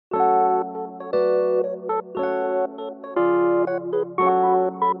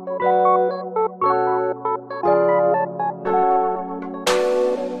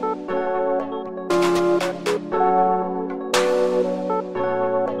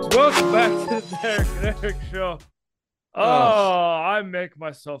Welcome back to the Derek and Eric Show. I make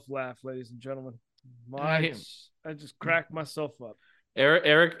myself laugh, ladies and gentlemen. I just crack myself up.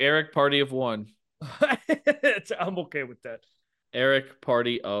 Eric, party of one. I'm okay with that. Eric,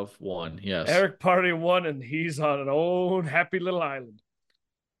 party of one. Yes. Eric party one, and he's on an own happy little island.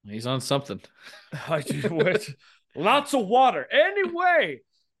 He's on something. I just went lots of water. Anyway,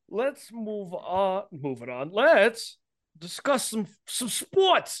 let's move on. Moving on. Let's discuss some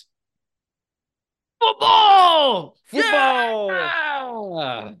sports. Football.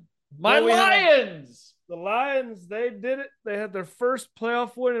 Yeah! My Lions. The Lions, they did it. They had their first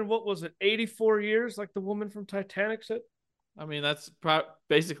playoff win in what was it, 84 years, like the woman from Titanic said? I mean, that's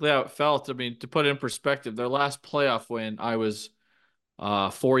basically how it felt. I mean, to put it in perspective, their last playoff win, I was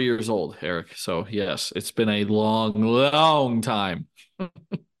 4 years old, Eric. So, yes, it's been a long, long time.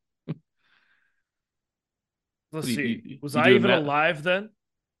 Let's see. Was I even alive then?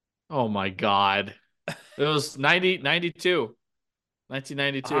 Oh, my God. It was 1992.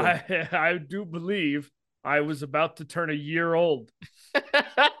 I do believe I was about to turn a year old.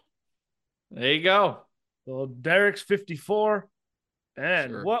 There you go. Well, Derek's 54,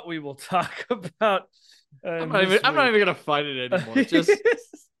 and sure. What we will talk about. I'm not even gonna fight it anymore. Just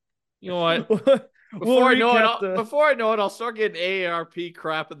you know what? Before I know it, I'll start getting AARP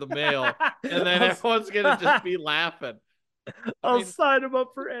crap in the mail, and then everyone's gonna just be laughing. I'll sign him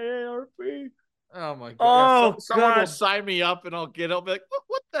up for AARP. Oh my God! Someone will sign me up, and I'll be like,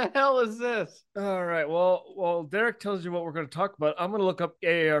 "What the hell is this?" All right. Well, Derek tells you what we're going to talk about. I'm going to look up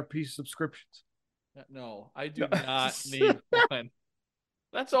AARP subscriptions. No, I do not need one.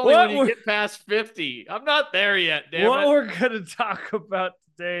 That's only when you get past 50. I'm not there yet. Damn what we're going to talk about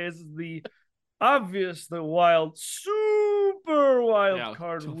today is the super wild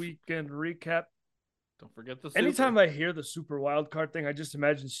card weekend recap. Don't forget the super. Anytime I hear the super wild card thing, I just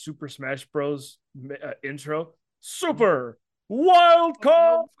imagine Super Smash Bros. Intro. Super wild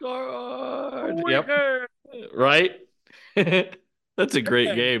card. Yep. Right? That's a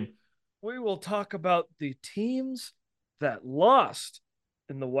great game. We will talk about the teams that lost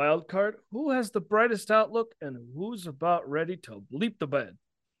in the wild card, who has the brightest outlook, and who's about ready to bleep the bed.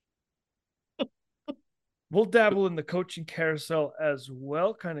 We'll dabble in the coaching carousel as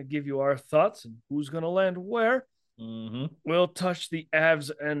well, kind of give you our thoughts and who's going to land where. Mm-hmm. We'll touch the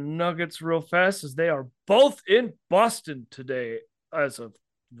Avs and Nuggets real fast as they are both in Boston today as of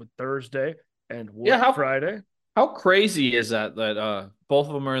Thursday and Friday. How crazy is that both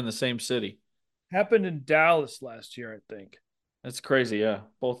of them are in the same city? Happened in Dallas last year, I think. That's crazy, yeah.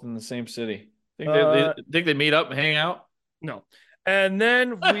 Both in the same city. Think they meet up and hang out? No. And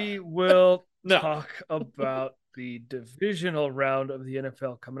then we will talk about the divisional round of the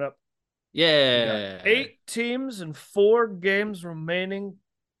NFL coming up. Yeah. 8 teams and 4 games remaining.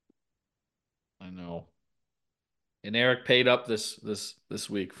 I know. And Eric paid up this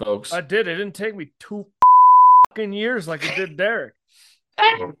week, folks. I did. It didn't take me 2 fucking years like it did Derek.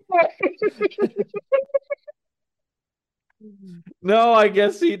 No, I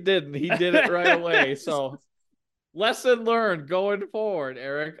guess he didn't. He did it right away. So lesson learned going forward,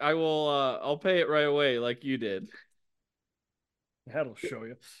 Eric. I'll pay it right away like you did. That'll show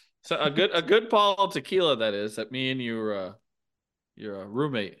you. So a good bottle of tequila, that me and your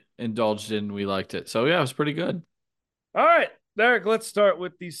roommate indulged in. We liked it. So yeah, it was pretty good. All right, Derek, let's start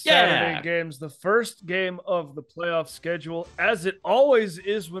with these Saturday games. The first game of the playoff schedule, as it always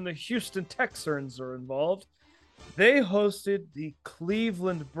is when the Houston Texans are involved. They hosted the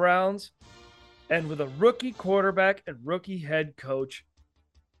Cleveland Browns, and with a rookie quarterback and rookie head coach,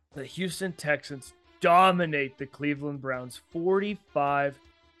 the Houston Texans dominate the Cleveland Browns 45-14.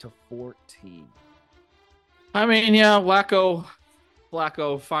 I mean, yeah,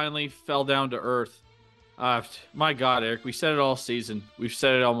 Flacco finally fell down to earth. My God, Eric, we said it all season. We've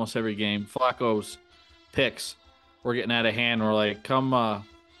said it almost every game. Flacco's picks were getting out of hand. We're like,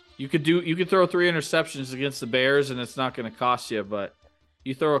 you could throw 3 interceptions against the Bears and it's not going to cost you, but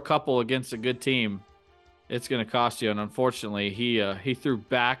you throw a couple against a good team, it's going to cost you. And unfortunately, he threw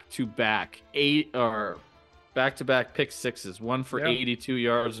back-to-back pick sixes, one for 82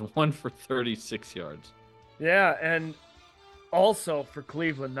 yards and one for 36 yards. Yeah, and also for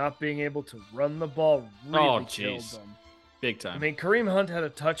Cleveland, not being able to run the ball really killed them. Big time. I mean, Kareem Hunt had a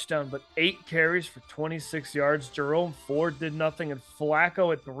touchdown, but 8 carries for 26 yards. Jerome Ford did nothing, and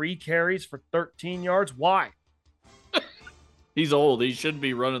Flacco had 3 carries for 13 yards. Why? He's old. He shouldn't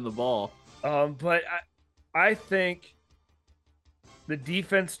be running the ball. But I think the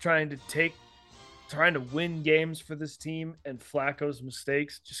defense trying to win games for this team and Flacco's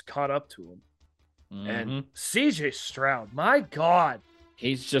mistakes just caught up to him. Mm-hmm. And CJ Stroud, my God.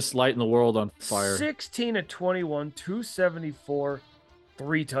 He's just lighting the world on fire. 16 of 21, 274,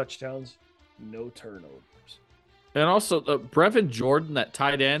 3 touchdowns, no turnovers. And also, Brevin Jordan, that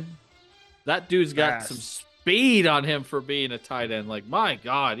tight end, that dude's got some speed on him for being a tight end. Like, my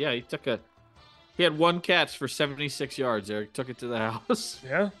God, yeah, he had 1 catch for 76 yards. Eric took it to the house.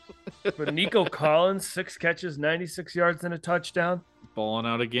 Yeah, but Nico Collins, 6 catches, 96 yards and a touchdown. Balling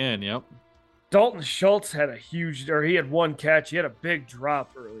out again, yep. Dalton Schultz had he had 1 catch. He had a big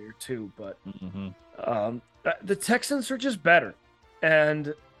drop earlier too, but the Texans are just better.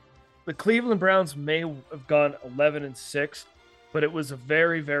 And the Cleveland Browns may have gone 11-6, but it was a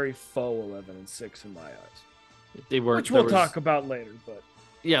very, very faux 11-6 in my eyes. They were, which we'll talk about later, but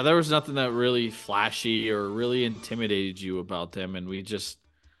yeah, there was nothing that really flashy or really intimidated you about them, and we just,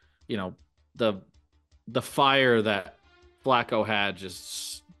 the fire that Flacco had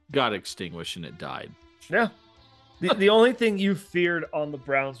just got extinguished and it died. Yeah, the only thing you feared on the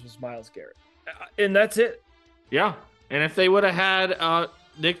Browns was Myles Garrett, and that's it. Yeah, and if they would have had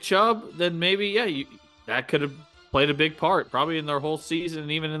Nick Chubb, then maybe that could have played a big part, probably in their whole season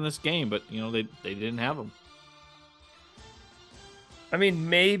and even in this game. But they didn't have him. I mean,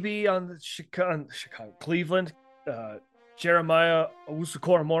 maybe on the Chicago, Cleveland, Jeremiah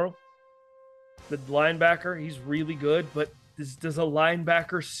Owusu-Koramoah, the linebacker, he's really good. But does a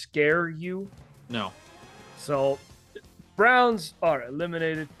linebacker scare you? No. So, Browns are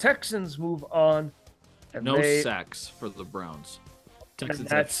eliminated. Texans move on. And no sacks for the Browns.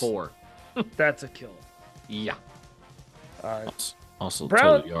 Texans had 4. That's a killer. Yeah. Also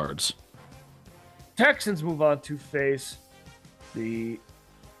total yards. Texans move on to face the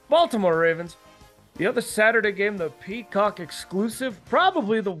Baltimore Ravens. The other Saturday game, the Peacock exclusive,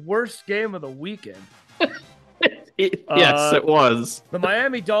 probably the worst game of the weekend. Yes, it was. The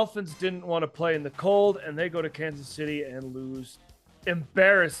Miami Dolphins didn't want to play in the cold, and they go to Kansas City and lose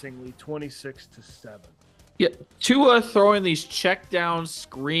embarrassingly 26-7. Yeah, Tua throwing these check down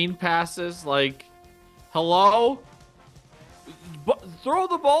screen passes, like, hello? Throw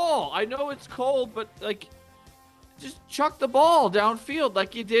the ball. I know it's cold, but like, just chuck the ball downfield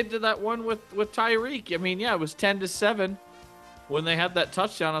like you did to that one with Tyreek. I mean, yeah, it was 10-7 when they had that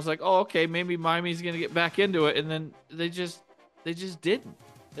touchdown. I was like, oh, okay, maybe Miami's gonna get back into it, and then they just didn't.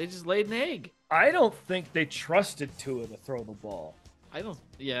 They just laid an egg. I don't think they trusted Tua to throw the ball.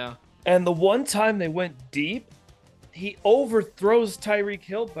 Yeah. And the one time they went deep, he overthrows Tyreek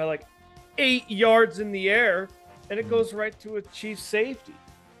Hill by like 8 yards in the air, and it goes right to a Chiefs safety.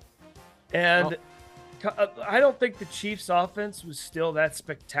 And I don't think the Chiefs offense was still that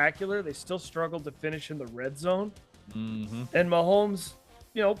spectacular. They still struggled to finish in the red zone. Mm-hmm. And Mahomes,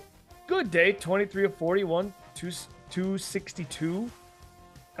 good day, 23 of 41, 262.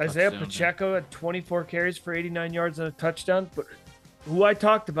 Isaiah Pacheco had 24 carries for 89 yards and a touchdown. But who I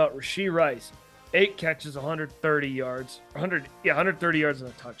talked about, Rashee Rice, 8 catches, 130 yards. 130 yards and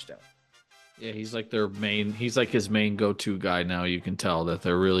a touchdown. Yeah, he's like his main go-to guy now. You can tell that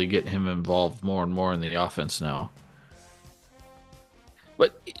they're really getting him involved more and more in the offense now.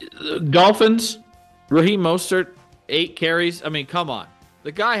 But Dolphins, Raheem Mostert, 8 carries. I mean, come on.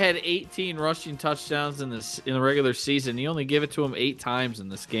 The guy had 18 rushing touchdowns in the regular season. You only give it to him 8 times in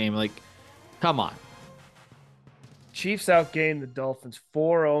this game. Like, come on. Chiefs outgained the Dolphins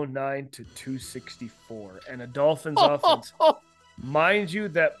 409 to 264, and a Dolphins offense, mind you,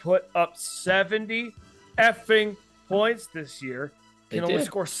 that put up 70 effing points this year can only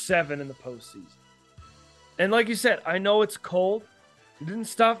score 7 in the postseason. And like you said, I know it's cold. It didn't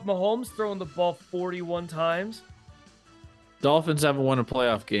stop Mahomes throwing the ball 41 times. Dolphins haven't won a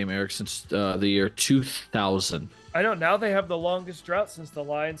playoff game, Eric, since the year 2000. I know. Now they have the longest drought since the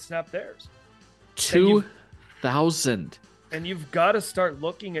Lions snapped theirs. 2000. And you've got to start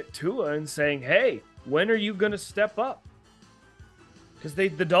looking at Tua and saying, hey, when are you going to step up? Because the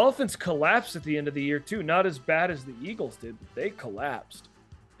Dolphins collapsed at the end of the year, too. Not as bad as the Eagles did, but they collapsed.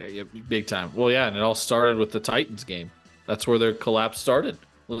 Yeah, big time. Well, yeah, and it all started with the Titans game. That's where their collapse started.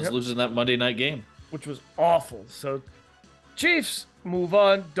 Losing that Monday night game. Which was awful. So, Chiefs move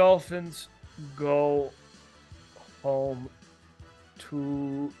on. Dolphins go home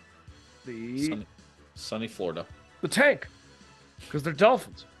to the sunny Florida. The tank. Because they're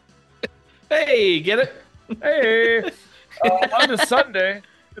Dolphins. Hey, get it? Hey. On to Sunday,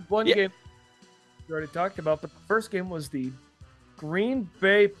 one game we already talked about, but the first game was the Green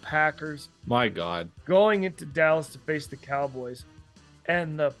Bay Packers. My God. Going into Dallas to face the Cowboys.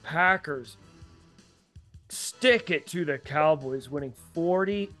 And the Packers stick it to the Cowboys, winning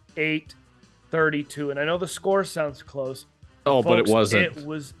 48-32. And I know the score sounds close. Oh, folks, but it wasn't. It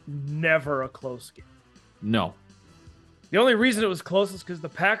was never a close game. No. The only reason it was close is because the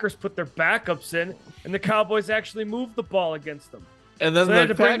Packers put their backups in, and the Cowboys actually moved the ball against them. And then so they had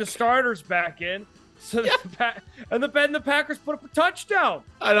to bring the starters back in. So the Packers put up a touchdown.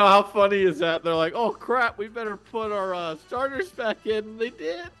 I know, how funny is that? They're like, "Oh crap, we better put our starters back in." And they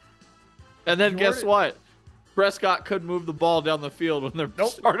did. And then guess what? Prescott couldn't move the ball down the field when their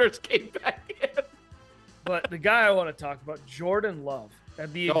starters came back in. But the guy I want to talk about, Jordan Love,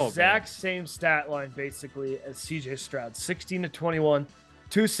 had the exact same stat line basically as CJ Stroud. 16 to 21,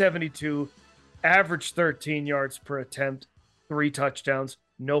 272, average 13 yards per attempt, 3 touchdowns,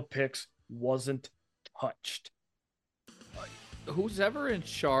 no picks, wasn't touched. Who's ever in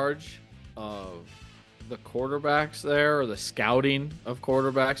charge of the quarterbacks there, or the scouting of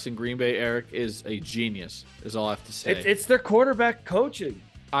quarterbacks in Green Bay, Eric, is a genius, is all I have to say. It's their quarterback coaching.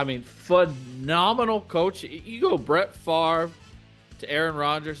 I mean, phenomenal coach. You go Brett Favre to Aaron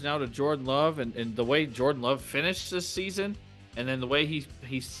Rodgers, now to Jordan Love, and the way Jordan Love finished this season, and then the way he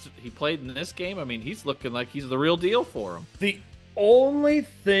played in this game, I mean, he's looking like he's the real deal for him. The only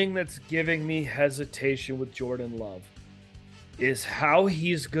thing that's giving me hesitation with Jordan Love is how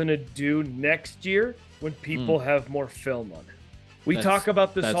he's going to do next year when people have more film on it. We talk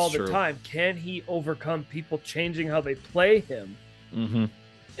about this all the time. Can he overcome people changing how they play him? Mm-hmm.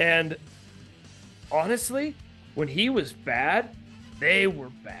 And honestly, when he was bad, they were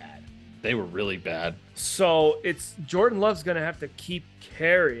bad. They were really bad. So it's Jordan Love's going to have to keep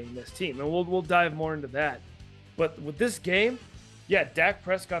carrying this team, and we'll dive more into that. But with this game, yeah, Dak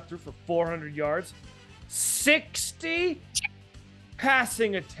Prescott threw for 400 yards, 60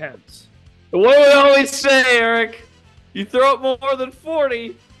 passing attempts. What do we always say, Eric? You throw it more than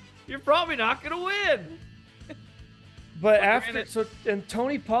 40, you're probably not going to win. But and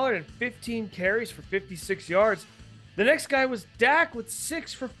Tony Pollard had 15 carries for 56 yards. The next guy was Dak with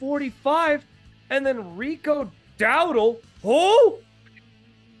 6 for 45, and then Rico Dowdle,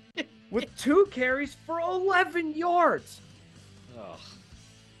 with 2 carries for 11 yards. Ugh.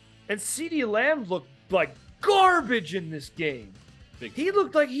 And CeeDee Lamb looked like garbage in this game. He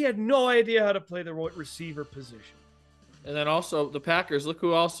looked like he had no idea how to play the receiver position. And then also the Packers, look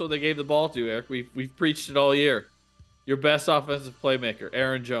who also they gave the ball to, Eric. We've preached it all year. Your best offensive playmaker,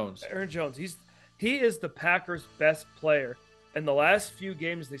 Aaron Jones. Aaron Jones. He is the Packers' best player. And the last few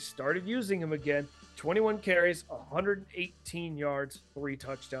games, they started using him again. 21 carries, 118 yards, 3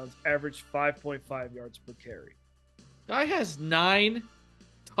 touchdowns, average 5.5 yards per carry. Guy has 9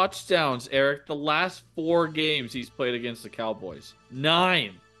 touchdowns, Eric. The last 4 games he's played against the Cowboys.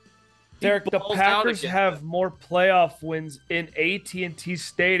 9. Derek, the Packers have more playoff wins in AT&T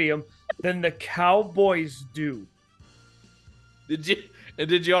Stadium than the Cowboys do.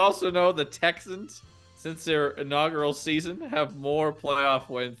 Did you also know the Texans, since their inaugural season, have more playoff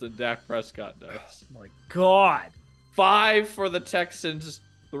wins than Dak Prescott does? Oh my God. 5 for the Texans,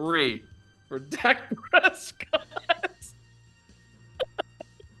 3 for Dak Prescott.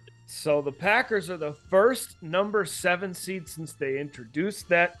 So the Packers are the first number 7 seed since they introduced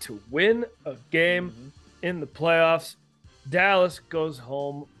that to win a game in the playoffs. Dallas goes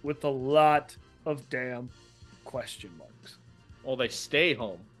home with a lot of damn question marks. Well, they stay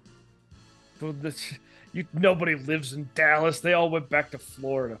home. Nobody lives in Dallas. They all went back to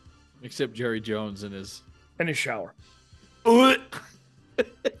Florida. Except Jerry Jones and his shower. Yeah,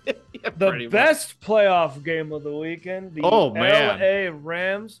 the best playoff game of the weekend, the LA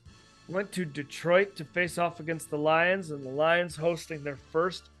Rams went to Detroit to face off against the Lions, and the Lions hosting their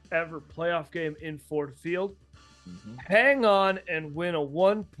first ever playoff game in Ford Field. Hang on and win a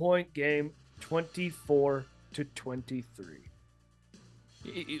 1-point game, 24-23.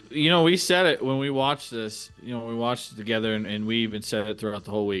 You know, we said it when we watched this. You know, we watched it together, and we even said it throughout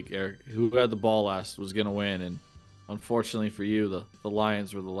the whole week, Eric. Who had the ball last was going to win, and unfortunately for you, the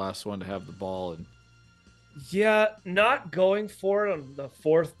Lions were the last one to have the ball. And yeah, not going for it on the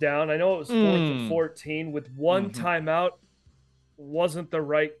 4th down. I know it was 4th and 14 with 1 timeout wasn't the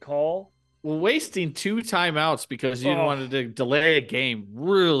right call. Well, wasting 2 timeouts because you wanted to delay a game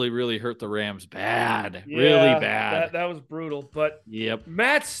really, really hurt the Rams bad. Yeah, really bad. That was brutal. But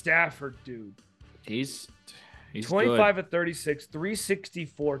Matt Stafford, dude. He's 25 good. of 36,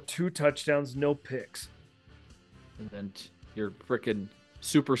 364, 2 touchdowns, no picks. And then your freaking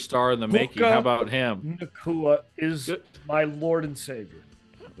superstar in the making. How about him? Nakua is my Lord and Savior.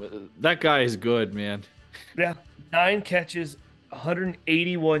 That guy is good, man. Yeah, 9 catches,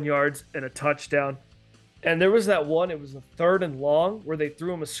 181 yards, and a touchdown. And there was that one, it was a 3rd and long, where they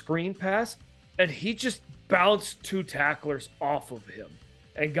threw him a screen pass, and he just bounced 2 tacklers off of him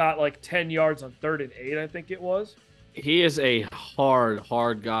and got like 10 yards on 3rd and 8, I think it was. He is a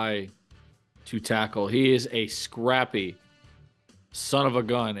hard guy to tackle. He is a scrappy Son of a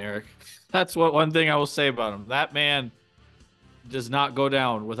gun, Eric. That's what one thing I will say about him. That man does not go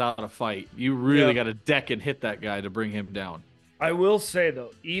down without a fight. You really got to deck and hit that guy to bring him down. I will say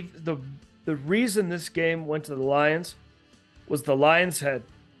though, the reason this game went to the Lions was the Lions had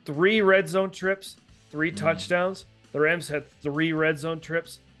 3 red zone trips, 3 touchdowns. The Rams had 3 red zone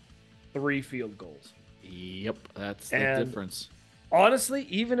trips, 3 field goals. Yep, that's the difference. Honestly,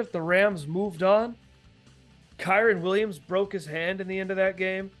 even if the Rams moved on, Kyron Williams broke his hand in the end of that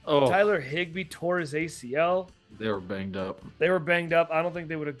game. Tyler Higbee tore his ACL. They were banged up. I don't think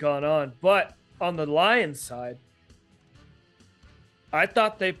they would have gone on. But on the Lions side, I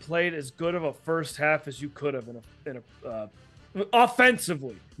thought they played as good of a first half as you could have in a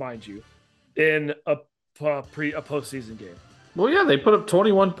offensively, mind you, in a postseason game. Well, yeah, they put up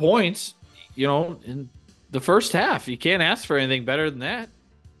 21 points, in the first half. You can't ask for anything better than that,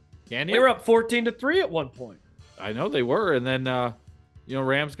 can you? They were up 14-3 at one point. I know they were, and then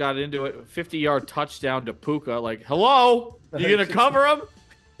Rams got into it, 50-yard touchdown to Puka. Like, hello, you gonna cover him?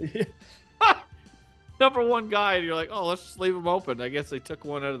 Number one guy, and you're like, oh, let's just leave him open. I guess they took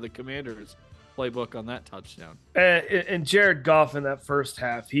one out of the Commanders' playbook on that touchdown. And Jared Goff in that first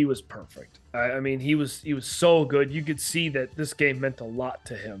half, he was perfect. I mean, he was so good. You could see that this game meant a lot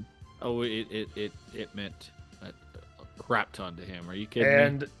to him. Oh, it meant a crap ton to him. Are you kidding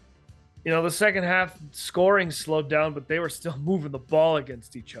me? And the second half scoring slowed down, but they were still moving the ball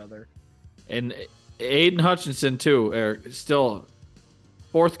against each other. And Aiden Hutchinson too, Eric, still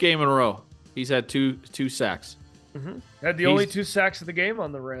 4th game in a row. He's had two sacks. Mm-hmm. Had the only 2 sacks of the game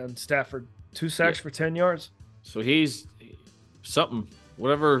on the Rams. Stafford, 2 sacks for 10 yards. So he's something.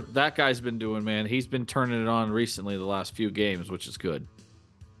 Whatever that guy's been doing, man, he's been turning it on recently the last few games, which is good.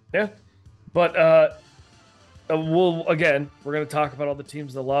 Yeah. But we're going to talk about all the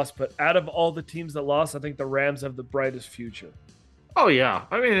teams that lost. But out of all the teams that lost, I think the Rams have the brightest future. Oh, yeah.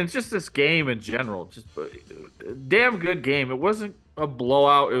 I mean, it's just this game in general. Just a damn good game. It wasn't a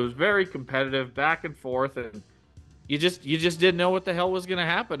blowout. It was very competitive, back and forth, and you just didn't know what the hell was going to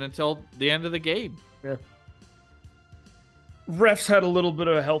happen until the end of the game. Yeah. Refs had a little bit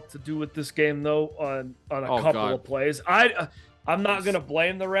of help to do with this game, though, on a couple of plays. I'm not going to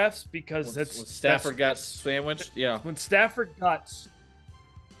blame the refs because when Stafford got sandwiched. Yeah. When Stafford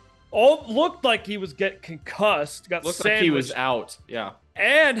looked like he was getting concussed, looked sandwiched, like he was out. Yeah.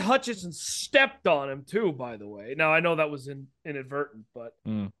 And Hutchinson stepped on him too, by the way. Now I know that was inadvertent, but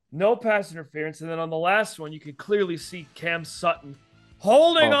no pass interference. And then on the last one, you can clearly see Cam Sutton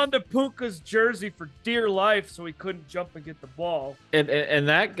holding onto Puka's jersey for dear life, so he couldn't jump and get the ball. And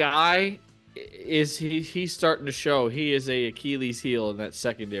that guy he's starting to show he is a Achilles heel in that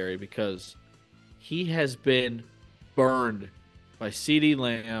secondary because he has been burned by CeeDee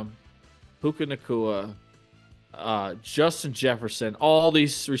Lamb, Puka Nacua, Justin Jefferson. All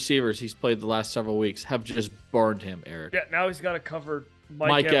these receivers he's played the last several weeks have just burned him, Eric. Yeah, now he's got to cover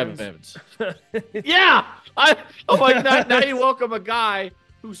Mike Evans. Yeah! Now you welcome a guy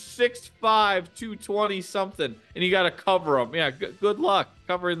who's 6'5", 220 something, and you got to cover him. Yeah, good luck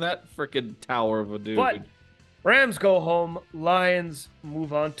covering that freaking tower of a dude. But Rams go home. Lions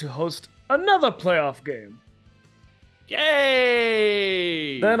move on to host another playoff game.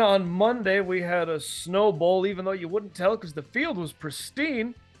 Yay! Then on Monday, we had a snow bowl, even though you wouldn't tell because the field was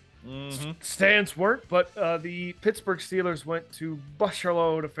pristine. Mm-hmm. Stands weren't, but the Pittsburgh Steelers went to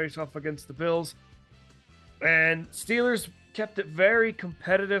Buffalo to face off against the Bills. And Steelers kept it very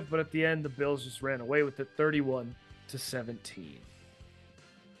competitive, but at the end, the Bills just ran away with it 31-17.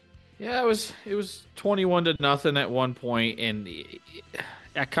 Yeah, it was 21-0 at one point, and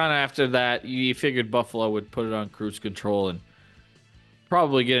kind of after that, you figured Buffalo would put it on cruise control and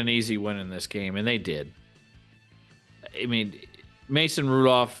probably get an easy win in this game, and they did. I mean, Mason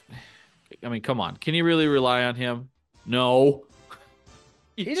Rudolph, come on. Can you really rely on him? No.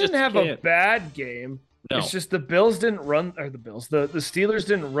 He didn't have a bad game. No. It's just the Bills didn't run, or the Steelers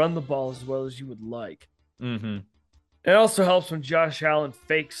didn't run the ball as well as you would like. Mm-hmm. It also helps when Josh Allen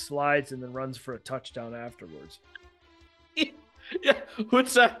fakes slides and then runs for a touchdown afterwards. Yeah,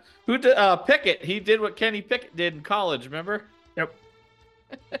 Pickett? He did what Kenny Pickett did in college. Remember? Yep.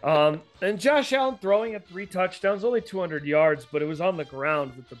 And Josh Allen throwing at 3 touchdowns, only 200 yards, but it was on the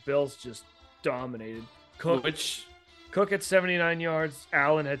ground that the Bills just dominated. Cook had 79 yards.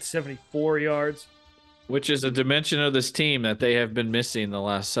 Allen had 74 yards. Which is a dimension of this team that they have been missing the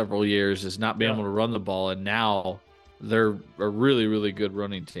last several years, is not being able to run the ball, and now they're a really, really good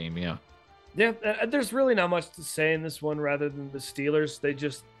running team. Yeah. Yeah, there's really not much to say in this one rather than the Steelers.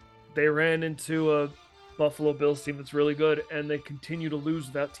 They ran into a Buffalo Bills team that's really good, and they continue to lose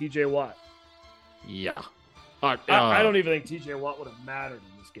without TJ Watt. Yeah. I don't even think TJ Watt would have mattered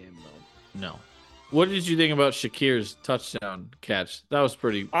in this game, though. No. What did you think about Shakir's touchdown catch? That was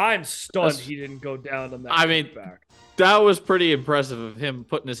pretty. I'm stunned he didn't go down on that. I mean, that was pretty impressive of him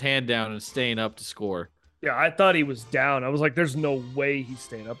putting his hand down and staying up to score. Yeah, I thought he was down. I was like, there's no way he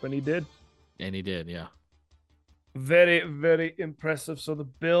stayed up, and he did. And he did, yeah. Very, very impressive. So the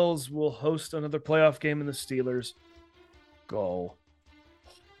Bills will host another playoff game, and the Steelers go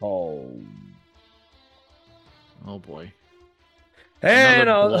home. Oh, boy. And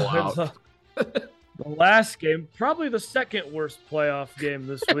the last game, probably the second worst playoff game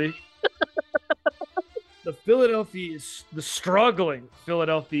this week. The struggling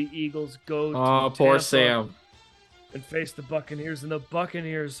Philadelphia Eagles go to poor Tampa Sam and face the Buccaneers, and the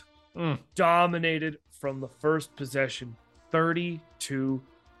Buccaneers dominated from the first possession, 32-9.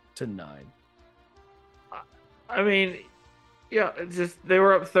 I mean, yeah, they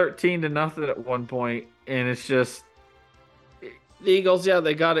were up 13-0 at one point, and it's just the Eagles. Yeah,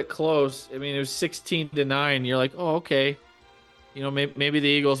 they got it close. I mean, it was 16-9. You're like, oh, okay. You know, maybe the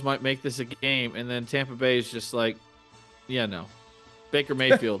Eagles might make this a game, and then Tampa Bay is just like, yeah, no. Baker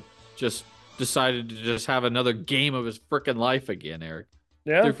Mayfield just decided to just have another game of his freaking life again, Eric.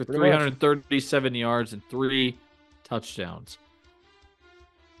 Yeah, threw for 337 yards and 3 touchdowns.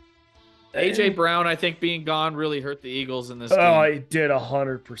 A.J. Brown, I think, being gone really hurt the Eagles in this game. Oh, it did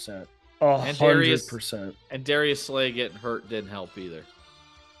 100%. 100%. And Darius Slay getting hurt didn't help either.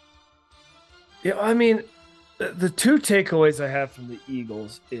 Yeah, I mean, the two takeaways I have from the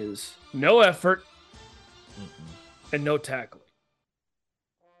Eagles is no effort and no tackling.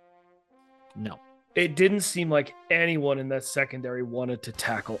 No. It didn't seem like anyone in that secondary wanted to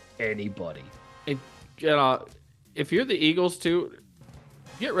tackle anybody. If you're the Eagles, too,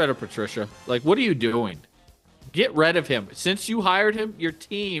 get rid of Patricia. Like, what are you doing? Get rid of him. Since you hired him, your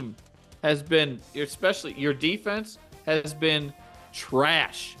team has been, especially your defense, has been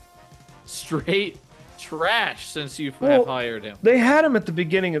trash. Straight trash since you have hired him. They had him at the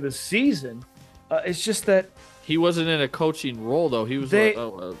beginning of the season. It's just that he wasn't in a coaching role, though. He was they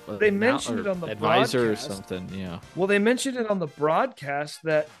mentioned it on the advisor broadcast. Or something. Yeah. Well, they mentioned it on the broadcast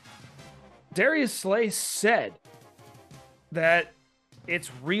that Darius Slay said that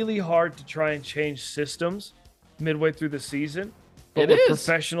it's really hard to try and change systems midway through the season. But with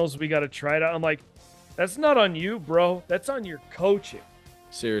professionals, we got to try it out. I'm like, that's not on you, bro. That's on your coaching.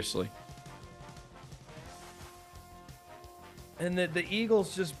 Seriously. And the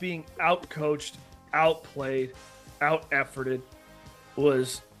Eagles just being out-coached, outplayed, out-efforted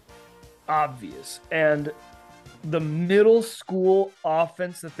was obvious. And the middle school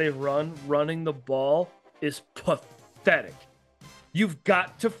offense that they running the ball, is pathetic. You've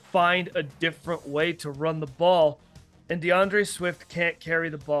got to find a different way to run the ball, and DeAndre Swift can't carry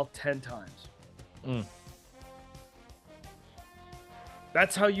the ball 10 times.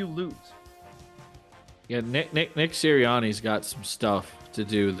 That's how you lose. Yeah, Nick Sirianni's got some stuff to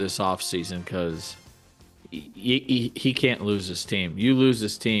do this offseason because he can't lose his team. You lose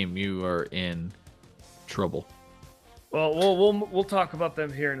this team, you are in trouble. Well, we'll talk about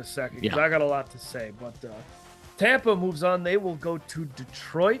them here in a second because I got a lot to say. But Tampa moves on. They will go to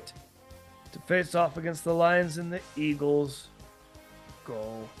Detroit to face off against the Lions, and the Eagles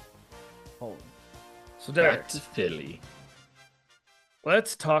go home. So Derek, back to Philly.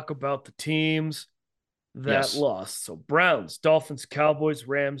 Let's talk about the teams that lost. So Browns, Dolphins, Cowboys,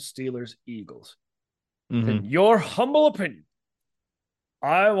 Rams, Steelers, Eagles. In your humble opinion,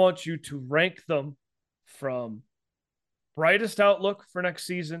 I want you to rank them from brightest outlook for next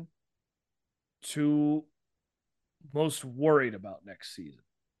season to most worried about next season.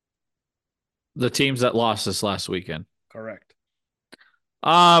 The teams that lost this last weekend. Correct.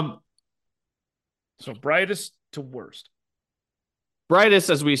 So brightest to worst. Brightest,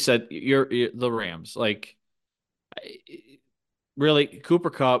 as we said, you're the Rams. Like, really, Cooper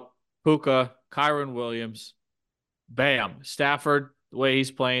Kupp, Puka, Kyron Williams, bam, Stafford, the way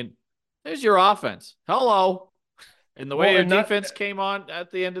he's playing. There's your offense. Hello. And the way your defense came on at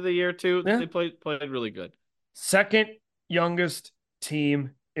the end of the year, too, they played really good. Second youngest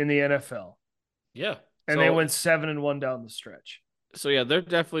team in the NFL. Yeah. And they went 7-1 down the stretch. So, yeah, they're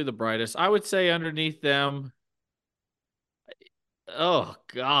definitely the brightest. I would say underneath them, oh,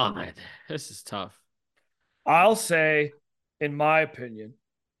 God, this is tough. I'll say, in my opinion,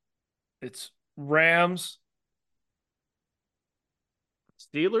 it's Rams.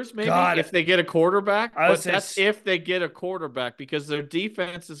 Steelers, maybe, if they get a quarterback. But that's if they get a quarterback because their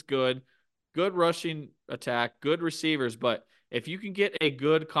defense is good rushing attack, good receivers. But if you can get a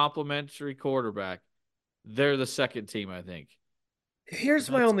good complementary quarterback, they're the second team, I think. Here's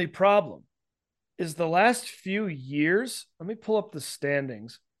my only problem is the last few years, let me pull up the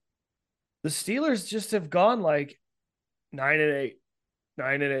standings. The Steelers just have gone like 9-8,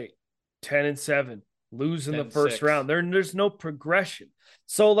 9-8, 10-7, lose in the first 10-6. round. There's no progression.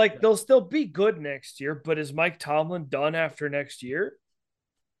 So like they'll still be good next year, but is Mike Tomlin done after next year?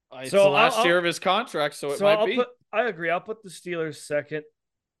 It's So the last year of his contract, so it might be. I agree. I'll put the Steelers second.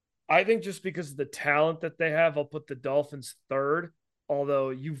 I think just because of the talent that they have, I'll put the Dolphins third. Although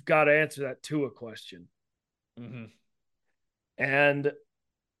you've got to answer that Tua question. Mm-hmm. And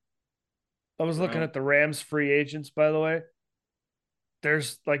I was looking at the Rams free agents, by the way.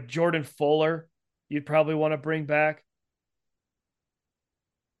 There's like Jordan Fuller, you'd probably want to bring back.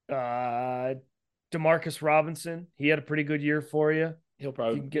 Demarcus Robinson, he had a pretty good year for you. He'll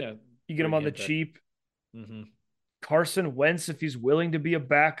probably you get him on the cheap. Mm-hmm. Carson Wentz, if he's willing to be a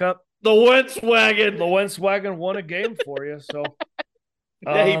backup. The Wentz wagon. The Wentz wagon won a game for you. So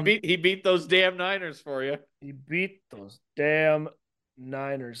yeah, he beat those damn Niners for you. He beat those damn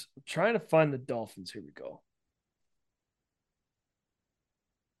Niners. I'm trying to find the Dolphins. Here we go.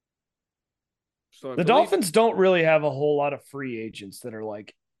 So the Dolphins don't really have a whole lot of free agents that are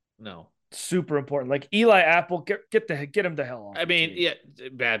like super important. Like Eli Apple, get him the hell off. I mean, yeah,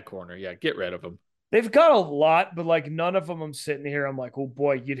 bad corner. Yeah, get rid of him. They've got a lot, but like none of them I'm sitting here. I'm like, oh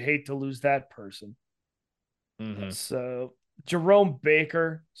boy, you'd hate to lose that person. Mm-hmm. So Jerome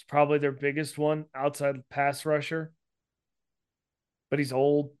Baker is probably their biggest one outside pass rusher. But he's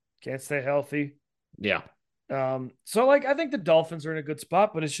old, can't stay healthy. Yeah. So like I think the Dolphins are in a good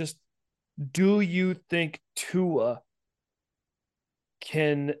spot, but it's just, do you think Tua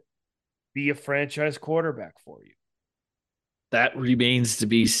can be a franchise quarterback for you? That remains to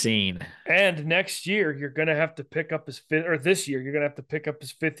be seen. And next year, you're going to have to pick up his fifth, or this year, you're going to have to pick up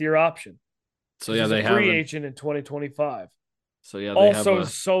his fifth-year option. So yeah, they have a free agent in 2025. So yeah,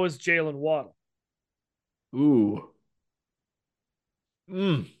 so is Jalen Waddle. Ooh.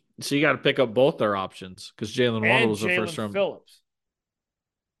 So you got to pick up both their options because Jalen Waddle was the first round. Phillips.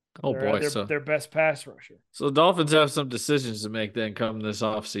 Oh boy, so their best pass rusher. So the Dolphins have some decisions to make then come this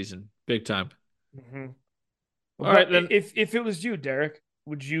offseason. Big time. Mm-hmm. All right, then. If it was you, Derek,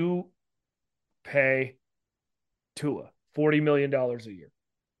 would you pay Tua $40 million a year?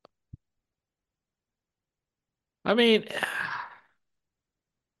 I mean,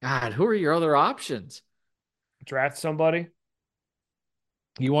 God, who are your other options? Draft somebody.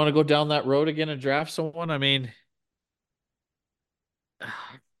 You want to go down that road again and draft someone? I mean,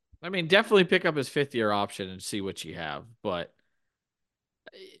 definitely pick up his fifth-year option and see what you have. But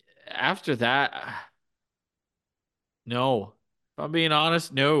after that, no. If I'm being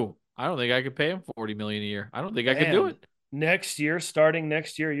honest, no. I don't think I could pay him $40 million a year. I don't think I could do it. Starting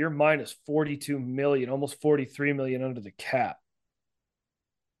next year, you're minus $42 million, almost $43 million under the cap.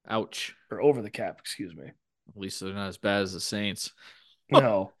 Ouch. Or over the cap, excuse me. At least they're not as bad as the Saints.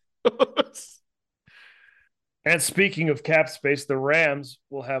 No. And speaking of cap space, the Rams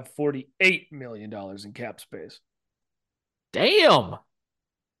will have $48 million in cap space. Damn.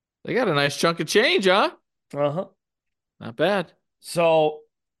 They got a nice chunk of change, huh? Uh-huh. Not bad. So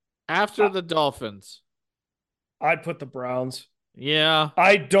after the Dolphins, I'd put the Browns. Yeah.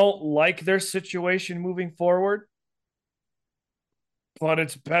 I don't like their situation moving forward, but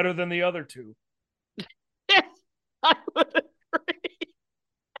it's better than the other two. I would agree.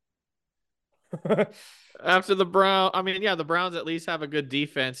 After the Browns, the Browns at least have a good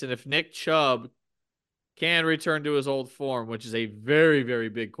defense, and if Nick Chubb can return to his old form, which is a very, very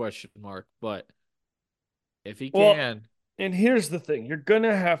big question mark, but if he can. And here's the thing. You're going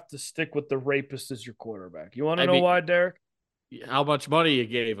to have to stick with the rapist as your quarterback. You want to know why, Derek? How much money you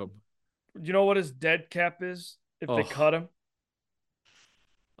gave him. You know what his dead cap is if they cut him?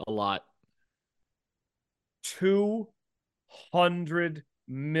 A lot. $200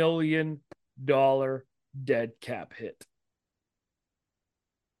 million dead cap hit.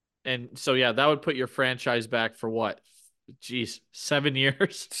 And so, yeah, that would put your franchise back for what? Jeez, 7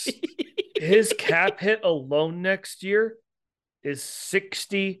 years? His cap hit alone next year is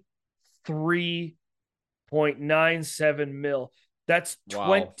 $63.97 million. That's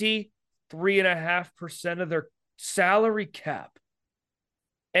 23.5% of their salary cap.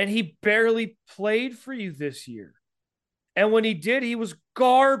 And he barely played for you this year. And when he did, he was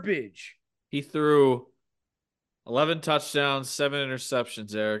garbage. He threw 11 touchdowns, 7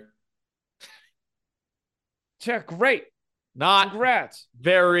 interceptions, Eric. Check, great. Congrats.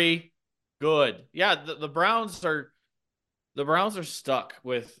 Very good. Yeah, the Browns are stuck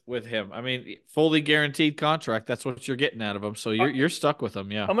with him. I mean, fully guaranteed contract. That's what you're getting out of him. So you're stuck with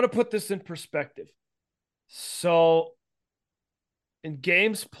him. Yeah. I'm going to put this in perspective. So in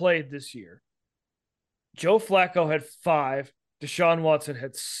games played this year, Joe Flacco had 5. Deshaun Watson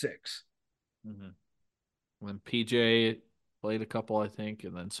had 6. Mm-hmm. When PJ played a couple, I think,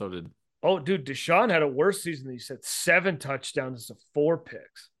 and then so did. Oh, dude, Deshaun had a worse season than you said. 7 touchdowns to 4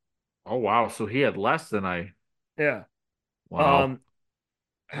 picks. Oh wow, so he had less than I. Yeah. Wow.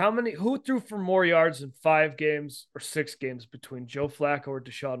 Who threw for more yards in 5 games or 6 games between Joe Flacco or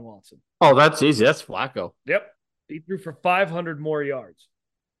Deshaun Watson? Oh, that's easy. That's Flacco. Yep. He threw for 500 more yards.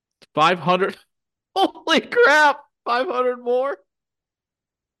 500. Holy crap! 500 more.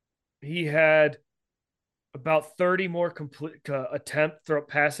 He had about 30 more complete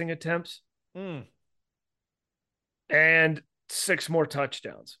passing attempts Mm. and 6 more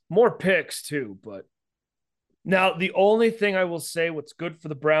touchdowns. More picks too, but now the only thing I will say what's good for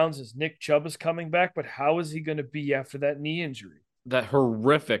the Browns is Nick Chubb is coming back, but how is he going to be after that knee injury? That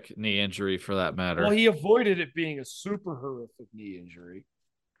horrific knee injury, for that matter. Well, he avoided it being a super horrific knee injury.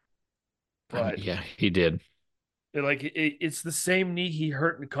 But yeah, he did. It's the same knee he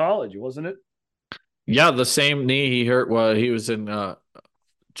hurt in college, wasn't it? Yeah, the same knee he hurt while he was in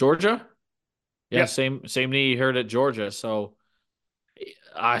Georgia. Yeah, Yeah. same knee he hurt at Georgia. So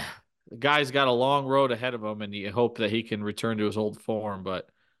I the guy's got a long road ahead of him, and you hope that he can return to his old form. But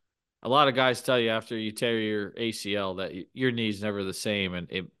a lot of guys tell you after you tear your ACL that your knee's never the same, and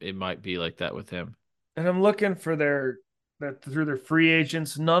it might be like that with him. And I'm looking for through their free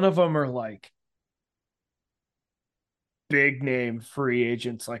agents. None of them are like big name free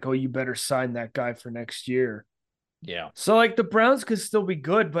agents. Like, oh, you better sign that guy for next year. Yeah. So like the Browns could still be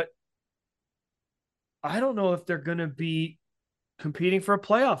good, but I don't know if they're going to be competing for a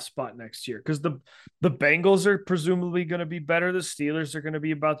playoff spot next year because the Bengals are presumably going to be better. The Steelers are going to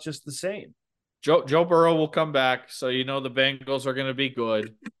be about just the same. Joe Burrow will come back, so you know the Bengals are going to be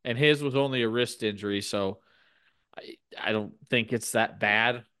good, and his was only a wrist injury, so I don't think it's that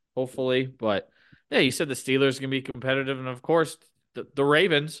bad. Hopefully, but yeah, you said the Steelers can be competitive, and of course the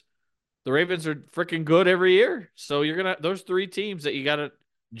Ravens. The Ravens are freaking good every year, so you're gonna those 3 teams that you got to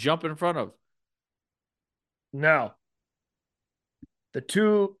jump in front of. Now, the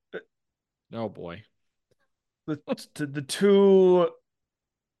two, Oh boy, the two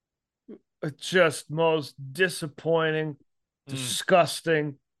just most disappointing,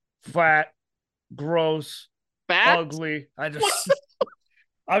 disgusting, fat, gross, fat. ugly.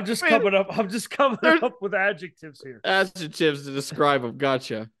 I'm just coming up. I'm just coming up with adjectives here. Adjectives to describe them.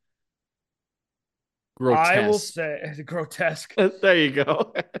 Gotcha. I will Grotesque. say grotesque. There you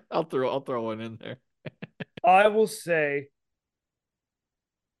go. I'll throw one in there. I will say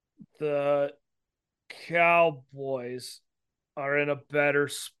the Cowboys are in a better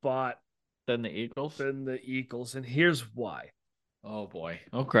spot Than the Eagles. than the Eagles, and here's why. Oh boy.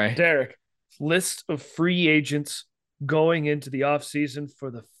 Okay. Derek, list of free agents going into the offseason for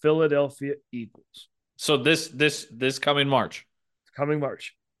the Philadelphia Eagles. So this coming March. Coming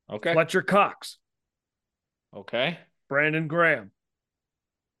March. Okay. Fletcher Cox. Okay. Brandon Graham.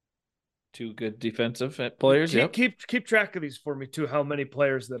 2 good defensive players. Keep track of these for me too. How many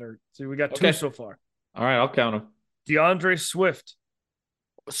players that are? So we got 2 so far. All right, I'll count them. DeAndre Swift.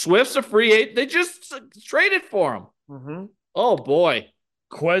 Swift's a free agent. They just traded for him. Mm-hmm. Oh boy.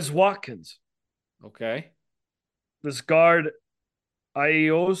 Quez Watkins. Okay. This guard,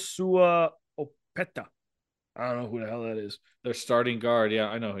 Iosua Opeta. I don't know who the hell that is. Their starting guard. Yeah,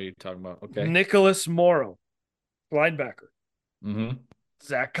 I know who you're talking about. Okay. Nicholas Morrow, linebacker. Mm-hmm.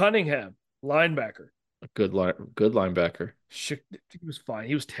 Zach Cunningham, linebacker. A good linebacker. He was fine.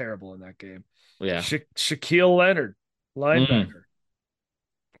 He was terrible in that game. Yeah. Shaquille Leonard, linebacker.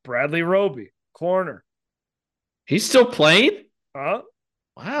 Bradley Roby, corner. He's still playing? Huh?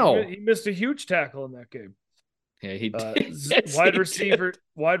 Wow. He missed a huge tackle in that game. Yeah, he did. Yes, wide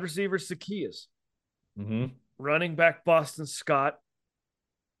receiver Zacchaeus. Mm-hmm. Running back Boston Scott.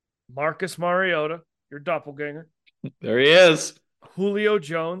 Marcus Mariota, your doppelganger. There he is. Julio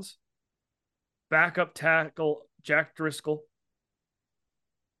Jones. Backup tackle Jack Driscoll.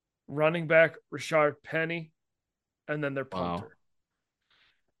 Running back Rashard Penny. And then their punter. Wow.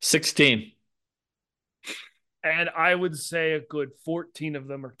 16. And I would say a good 14 of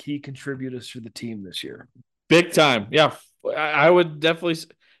them are key contributors for the team this year. Big time. Yeah. I would definitely.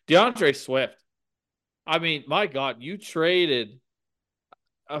 DeAndre Swift. I mean, my God, you traded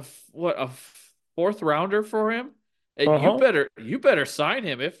a 4th rounder for him? And you better sign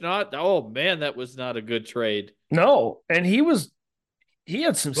him. If not, oh man, that was not a good trade. No. And he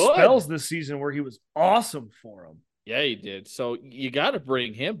had some spells this season where he was awesome for him. Yeah, he did. So you got to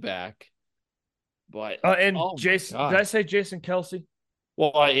bring him back. But Jason, did I say Jason Kelce?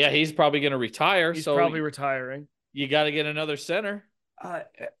 Well, yeah, he's probably going to retire. He's probably retiring. You got to get another center.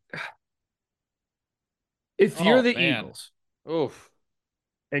 If you're Oh the man. Eagles Oof.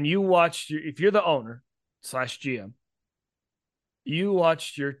 and if you're the owner slash GM, you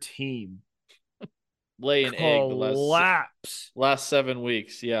watched your team Lay an egg the collapse last 7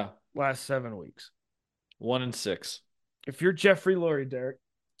 weeks. Yeah. last 7 weeks. 1-6. If you're Jeffrey Lurie, Derek,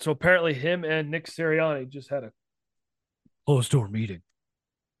 so apparently him and Nick Sirianni just had a closed door meeting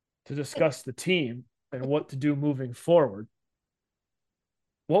to discuss the team and what to do moving forward.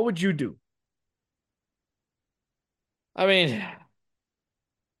 What would you do? I mean,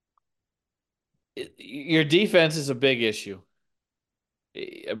 your defense is a big issue.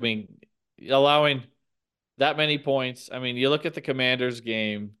 I mean, allowing that many points. I mean, you look at the Commanders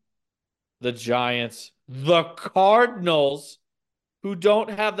game, the Giants, the Cardinals, who don't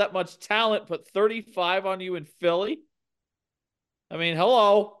have that much talent, put 35 on you in Philly. I mean,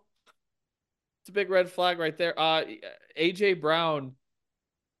 hello. It's a big red flag right there. AJ Brown,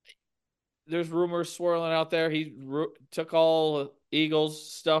 there's rumors swirling out there. He took all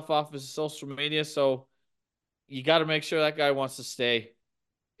Eagles stuff off his social media, so you got to make sure that guy wants to stay.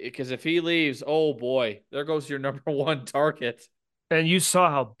 Because if he leaves, oh boy, there goes your number one target. And you saw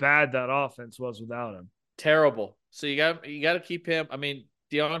how bad that offense was without him. Terrible. So you got to keep him. I mean,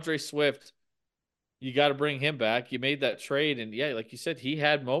 DeAndre Swift, you got to bring him back. You made that trade, and yeah, like you said, he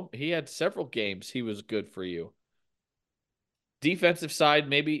had several games he was good for you. Defensive side,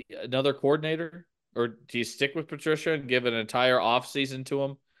 maybe another coordinator, or do you stick with Patricia and give an entire offseason to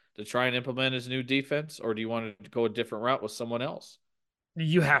him to try and implement his new defense, or do you want to go a different route with someone else?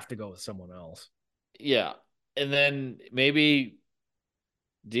 You have to go with someone else. Yeah, and then maybe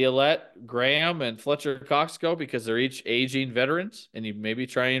do you let Graham and Fletcher Cox go because they're each aging veterans, and you maybe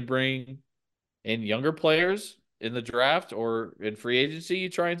try and bring in younger players in the draft or in free agency? You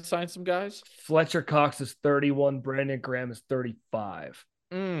try and sign some guys. Fletcher Cox is 31. Brandon Graham is 35.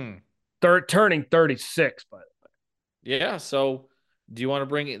 Mm. Turning 36, by the way. Yeah. So, do you want to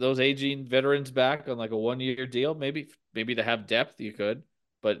bring those aging veterans back on like a 1 year deal? Maybe to have depth, you could,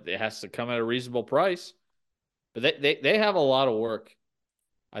 but it has to come at a reasonable price. But they have a lot of work,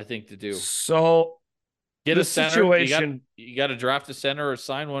 I think, to do. So Get a this center. situation, You got to draft a center or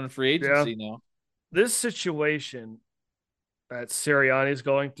sign one in free yeah, agency now. this situation that Sirianni is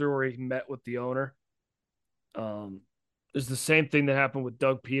going through, where he met with the owner, um, is the same thing that happened with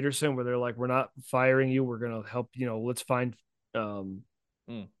Doug Peterson, where they're like, "We're not firing you. We're gonna help. Let's find um,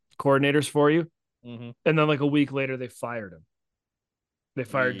 Mm. coordinators for you." Mm-hmm. And then like a week later, they fired him. They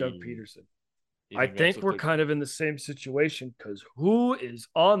fired Doug You Peterson. I think that's think what we're they're kind of in the same situation because who is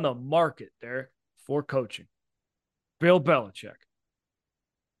on the market, Derek, for coaching? Bill Belichick.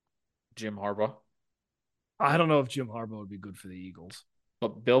 Jim Harbaugh? I don't know if Jim Harbaugh would be good for the Eagles.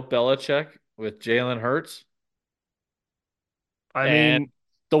 But Bill Belichick with Jalen Hurts I and mean,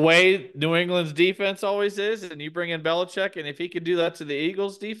 the way New England's defense always is, and you bring in Belichick, and if he could do that to the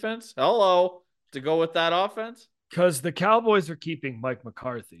Eagles defense, hello, to go with that offense. because the Cowboys are keeping Mike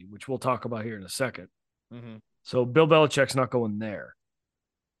McCarthy, which we'll talk about here in a second. Mm-hmm. So Bill Belichick's not going there.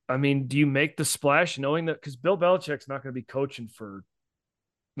 I mean, do you make the splash knowing that? Because Bill Belichick's not going to be coaching for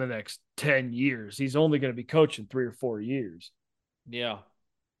the next 10 years. He's only going to be coaching 3 or 4 years. Yeah.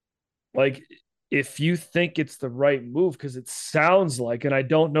 Like, if you think it's the right move, because it sounds like, and I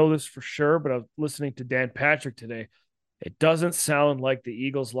don't know this for sure, but I was listening to Dan Patrick today. It doesn't sound like the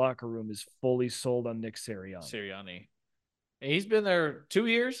Eagles locker room is fully sold on Nick Sirianni. Sirianni. And he's been there 2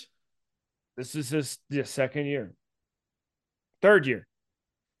 years. This is his second year, third year.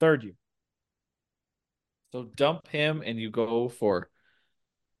 So dump him and you go for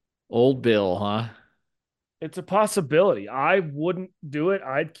old Bill, huh? It's a possibility. I wouldn't do it.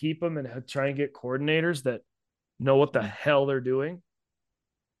 I'd keep him and try and get coordinators that know what the hell they're doing.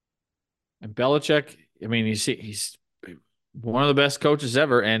 And Belichick, I mean, he's one of the best coaches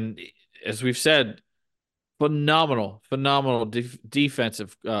ever. And as we've said, phenomenal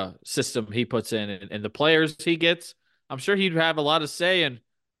defensive system he puts in, and the players he gets. I'm sure he'd have a lot of say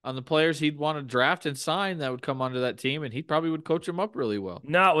on the players he'd want to draft and sign that would come onto that team, and he probably would coach them up really well.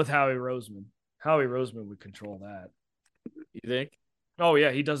 Not with Howie Roseman. Howie Roseman would control that. You think? Oh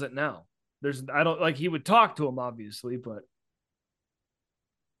yeah, he does it now. I don't like he would talk to him obviously, but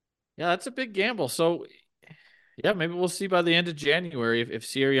Yeah, that's a big gamble. So, yeah, maybe we'll see by the end of January if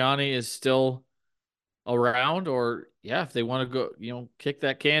Sirianni is still around, or yeah, if they want to go, kick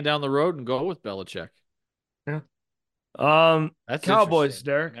that can down the road and go with Belichick. yeah. That's Cowboys,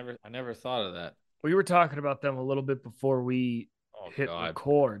 interesting. Derek. I never thought of that. We were talking about them a little bit before we Oh hit God.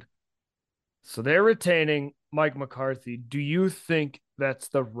 record. So they're retaining Mike McCarthy. Do you think that's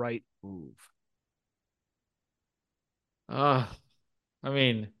the right move? I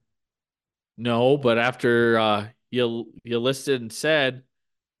mean, No, but after you listed and said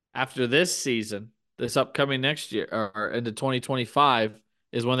after this season, this upcoming next year or into 2025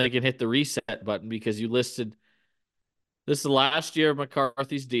 is when they can hit the reset button because you listed this is the last year of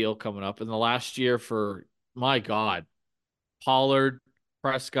McCarthy's deal coming up and the last year for my God, Pollard,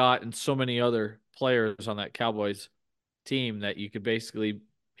 Prescott, and so many other players on that Cowboys team that you could basically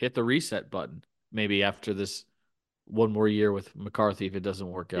hit the reset button maybe after this one more year with McCarthy if it doesn't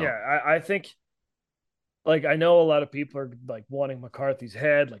work Yeah, out. I think like I know a lot of people are like wanting McCarthy's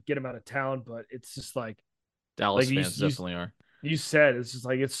head, like get him out of town, but it's just like Dallas fans definitely are. you said, it's just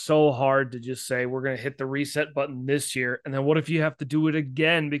like it's so hard to just say we're gonna hit the reset button this year, and then what if you have to do it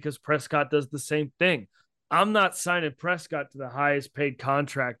again because Prescott does the same thing? I'm not signing Prescott to the highest paid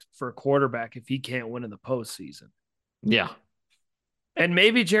contract for a quarterback if he can't win in the postseason. Yeah. And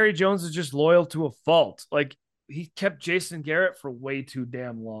maybe Jerry Jones is just loyal to a fault. Like he kept Jason Garrett for way too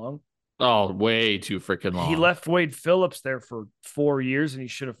damn long. Oh, way too freaking He long. left Wade Phillips there for 4 years and he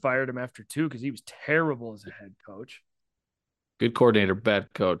should have fired him after two because he was terrible as a head coach. Good coordinator,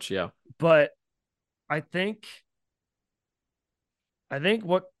 bad coach. Yeah. But I think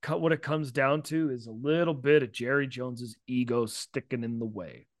what it comes down to is a little bit of Jerry Jones's ego sticking in the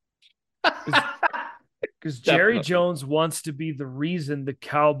way. Because Jerry Definitely. Jones wants to be the reason the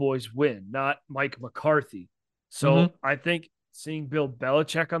Cowboys win, not Mike McCarthy. Mm-hmm. So I think seeing Bill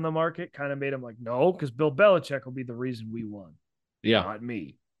Belichick on the market kind of made him like, no, because Bill Belichick will be the reason we won, Yeah. not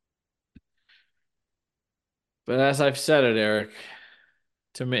me. But as I've said it, Eric,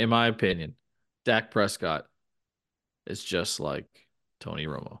 to me, in my opinion, Dak Prescott is just like Tony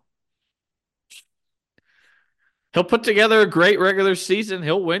Romo. He'll put together a great regular season.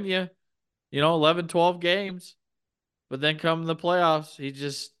 He'll win you, 11, 12 games. But then come the playoffs, he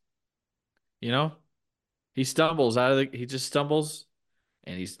just, you know, he stumbles he just stumbles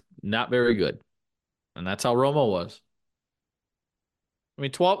and he's not very good. And that's how Romo was. I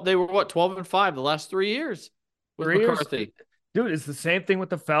mean, 12, they were what, 12-5 the last 3 years with 3 years, McCarthy. dude. It's the same thing with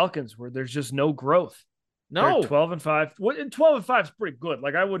the Falcons where there's just no growth. They're No, 12-5. What and 12-5 is pretty good.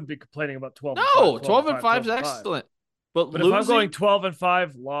 Like I wouldn't be complaining about 12-5, no, 12 12 and and 5, 5 12 is and 5. excellent. But But if I'm going losing,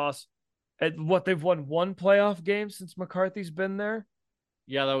 12-5, loss at what they've won one playoff game since McCarthy's been there.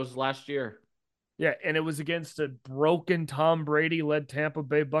 yeah, that was last year. Yeah, and it was against a broken Tom Brady led Tampa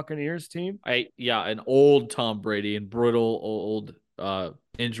Bay Buccaneers team. Yeah, an old Tom Brady and brittle old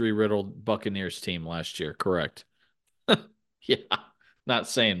injury riddled Buccaneers team last year, correct. Yeah, not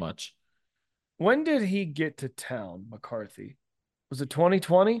saying much. When did he get to town, McCarthy? Was it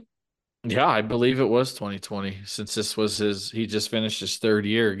 2020? Yeah, I believe it was 2020 since this was he just finished his third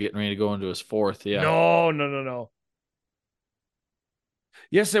year, getting ready to go into his fourth. Yeah. No, no, no, no.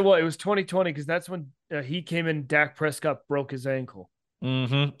 Yes, it was. It was 2020 because that's when he came in. Dak Prescott broke his ankle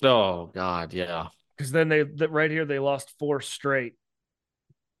Mm-hmm. Oh God, yeah. because then right here they lost four straight.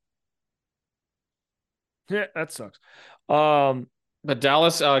 Yeah, that sucks. Um, But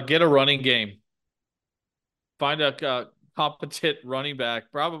Dallas, get a running game. Find a competent running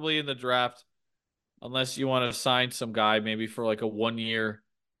back, probably in the draft, unless you want to sign some guy maybe for like a 1 year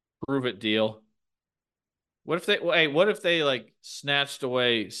prove it deal. What if they like snatched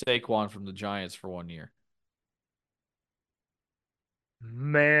away Saquon from the Giants for 1 year?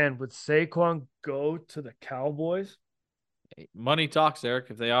 man, would Saquon go to the Cowboys? Hey, money talks, Eric.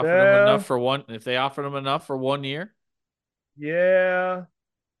 Yeah, If they offered him enough for 1 year, yeah.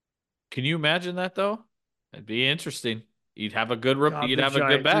 can you imagine that though? It'd be interesting. God, You'd have a good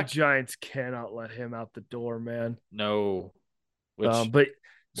The back. Giants cannot let him out the door, man. No, which But we'll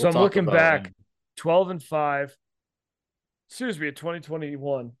so I'm talk looking about. back, 12-5. Excuse me, at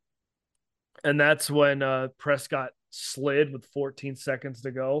 2021, and that's when Prescott slid with 14 seconds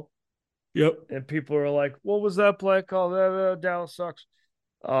to go, Yep. and people are like, "What was that play called? Dallas sucks."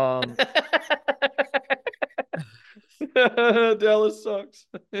 Um, Dallas sucks.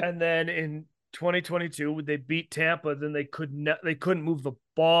 and then in 2022, they beat Tampa. Then they couldn't move the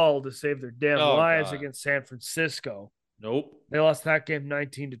ball to save their damn Oh lives God. against San Francisco. Nope. They lost that game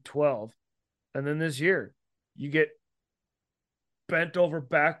 19-12. And then this year, you get bent over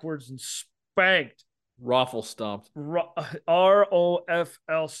backwards and spanked. Raffle stomped. ROFL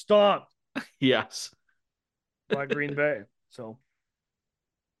stomped Yes. by Green Bay. So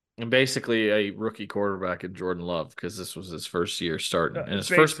And basically a rookie quarterback in Jordan Love because this was his first year starting and his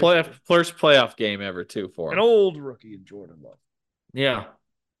basically, first playoff game ever too for an him. old rookie in Jordan Love. Yeah.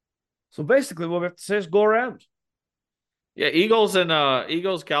 So basically, what we have to say is go Rams. Yeah, Eagles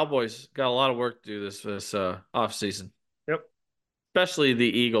Cowboys got a lot of work to do this off season. Yep. Especially the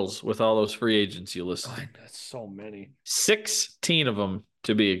Eagles with all those free agents you listed. God, that's so many. 16 of them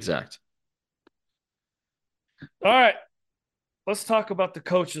to be exact. All right, let's talk about the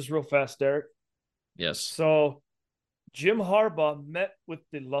coaches real fast, Derek. Yes. So Jim Harbaugh met with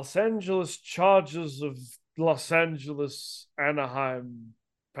the Los Angeles Chargers of Los Angeles, Anaheim,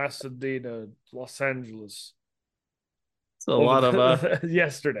 Pasadena, Los Angeles It's a over lot of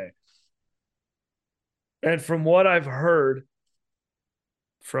yesterday. And from what I've heard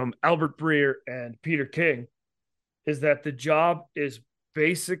from Albert Breer and Peter King, is that the job is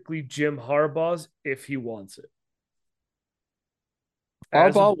basically Jim Harbaugh's if he wants it.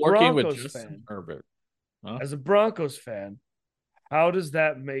 As a Harbaugh working with Broncos Justin fan, Herbert. Huh? as a Broncos fan, how does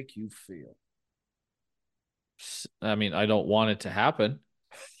that make you feel? I mean, I don't want it to happen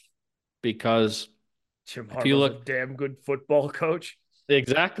because Jim if you Harbaugh's a look damn good football coach.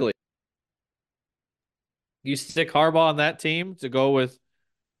 exactly, you stick Harbaugh on that team to go with,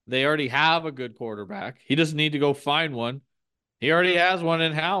 they already have a good quarterback. He doesn't need to go find one. He already has one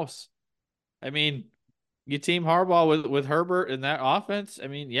in house. I mean, you team Harbaugh with Herbert in that offense. I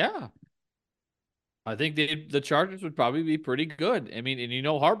mean, yeah, I think the Chargers would probably be pretty good. I mean, and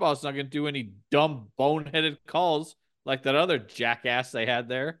Harbaugh's not going to do any dumb boneheaded calls like that other jackass they had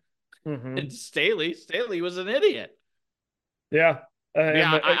there. Mm-hmm. And Staley was an idiot. Yeah. And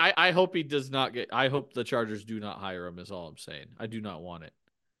Yeah, I hope he does not get. I hope the Chargers do not hire him. Is all I'm saying. I do not want it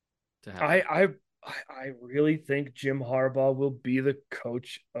to I, happen. I, I really think Jim Harbaugh will be the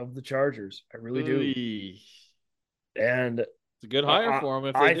coach of the Chargers. I really do. Oy. And It's a good hire for him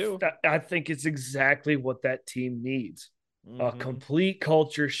if they I, do. I think it's exactly what that team needs. A Mm-hmm. complete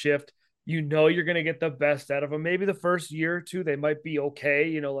culture shift. You know you're going to get the best out of them. Maybe the first year or two they might be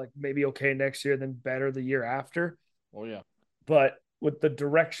okay, like maybe okay next year, then better the year after. Oh yeah. But with the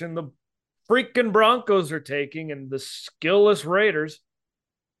direction the freaking Broncos are taking and the skillless Raiders,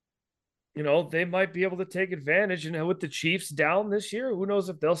 they might be able to take advantage. And with the Chiefs down this year, who knows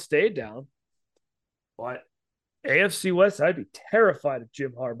if they'll stay down. But AFC West, I'd be terrified if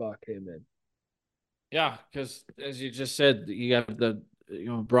Jim Harbaugh came in. Yeah, because as you just said, you got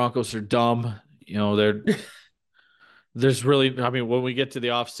Broncos are dumb. There's really, I mean, when we get to the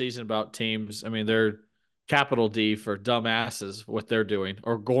off season about teams, I mean, they're capital D for dumbasses what they're doing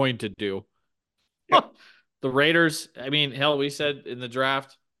or going to do. Yep. The Raiders, I mean, hell, we said in the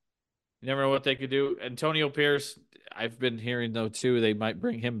draft, you never know what they could do. Antonio Pierce, I've been hearing though too, they might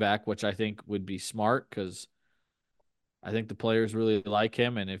bring him back, which I think would be smart because I think the players really like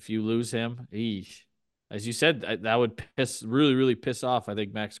him, and if you lose him, as you said, that would really piss off. I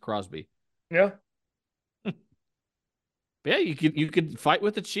think Max Crosby. Yeah. Yeah, you could fight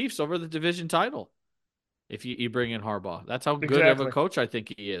with the Chiefs over the division title if you bring in Harbaugh. That's how good of a Exactly. coach I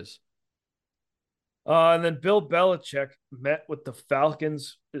think he is. And then Bill Belichick met with the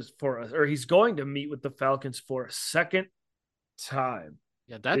Falcons or he's going to meet with the Falcons for a second time.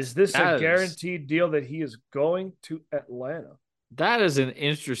 Yeah, Is this a that is guaranteed deal that he is going to Atlanta? that is an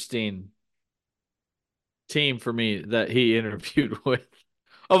interesting team for me that he interviewed with.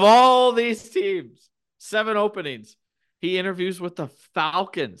 Of all these teams, 7 openings, he interviews with the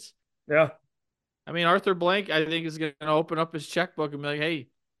Falcons. Yeah. I mean, Arthur Blank, I think, is going to open up his checkbook and be like, "Hey,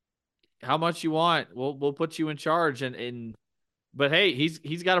 how much you want? We'll put you in charge." But hey,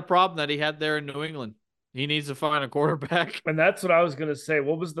 he's got a problem that he had there in New England. He needs to find a quarterback. And that's what I was going to say.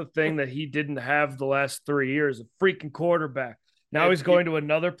 What was the thing that he didn't have the last 3 years? A freaking quarterback. Now And he's going to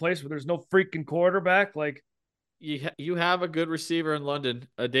another place where there's no freaking quarterback. Like, you have a good receiver in London,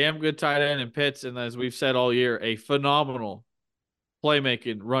 a damn good tight end in Pitts, and as we've said all year, a phenomenal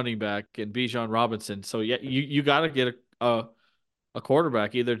playmaking running back in Bijan Robinson. So yeah, you got to get a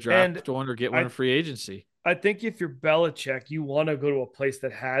quarterback, either and draft one or get one I in free agency. I think if you're Belichick, you want to go to a place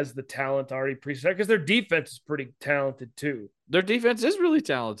that has the talent already preset because their defense is pretty talented too. Their defense is really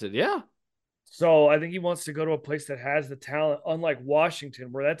talented. Yeah. So I think he wants to go to a place that has the talent, unlike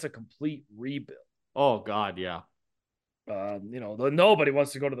Washington, where that's a complete rebuild. Oh God, yeah. Nobody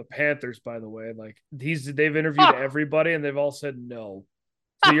wants to go to the Panthers, by the way. Like they've interviewed Ah! everybody and they've all said no.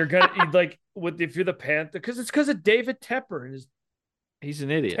 So you're gonna like if you're the Panther because of David Tepper and his He's an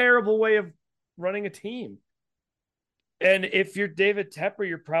idiot. terrible way of running a team. And if you're David Tepper,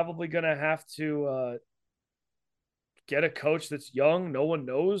 you're probably gonna have to get a coach that's young, no one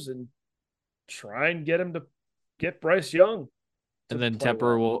knows, and try and get him to get Bryce Young to And then play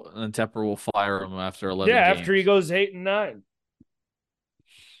well. Tepper will fire him after Yeah, 11 after he games. goes 8-9.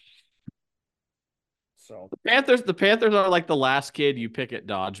 So The Panthers are like the last kid you pick at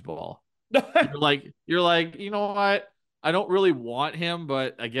dodgeball. You're like, you know what? I don't really want him,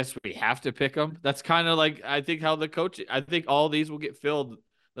 but I guess we have to pick him. That's kind of like I think how the coach. I think all these will get filled.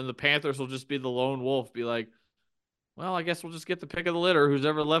 Then the Panthers will just be the lone wolf. Be like, well, I guess we'll just get the pick of the litter, who's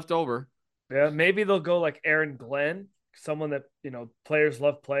ever left over. Yeah, maybe they'll go like Aaron Glenn, someone that players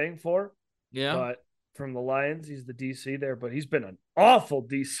love playing for. Yeah. But from the Lions, he's the DC there, but he's been an awful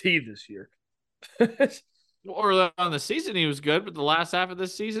DC this year. Or on the season he was good, but the last half of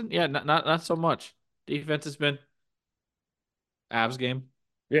this season, yeah, not so much. Defense has been Avs game.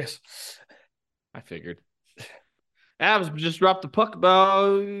 Yes. I figured. Avs just dropped the puck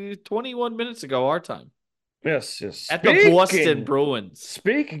about 21 minutes ago, our time. Yes, yes. At the Boston Bruins.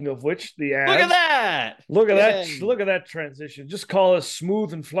 Speaking of which, the Avs. Look at that. Look at that. Look at that transition. Just call us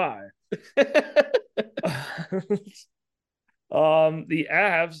smooth and fly. The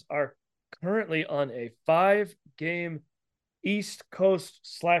Avs are currently on a 5-game East Coast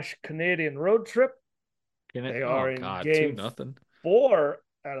 / Canadian road trip. They are in game 4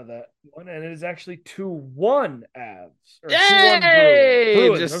 out of that one, and it is actually 2-1 Avs. Or 2-1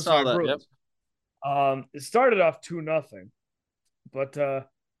 Bruins. Just saw that. Bruins. Yep. It started off 2-0, but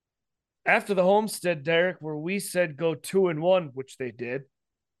after the Homestead, Derek, where we said go 2-1, which they did,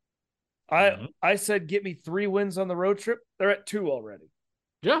 I said get me 3 wins on the road trip. They're at 2 already.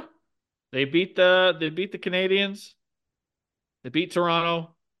 Yeah, they beat the Canadians, they beat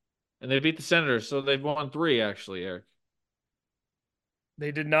Toronto, and they beat the Senators. So they've won 3 actually, Eric.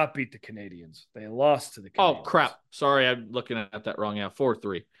 They did not beat the Canadians. They lost to the Canadians. Oh crap! Sorry, I'm looking at that wrong. Yeah,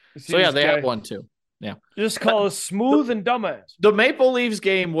 4-3. So yeah, they have won 2. Yeah, just call us smooth and dumbass. The Maple Leafs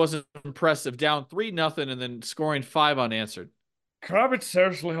game wasn't impressive. Down 3-0 and then scoring 5 unanswered. Can I be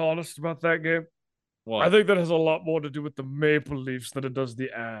seriously honest about that game? What? I think that has a lot more to do with the Maple Leafs than it does the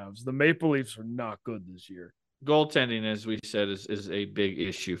Avs. The Maple Leafs are not good this year. Goaltending, as we said, is a big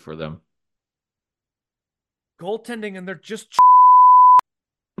issue for them. Goaltending, and they're just.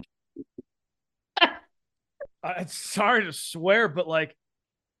 I'm sorry to swear, but like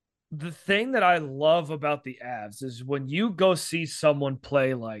the thing that I love about the Avs is when you go see someone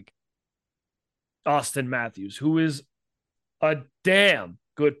play like Austin Matthews, who is a damn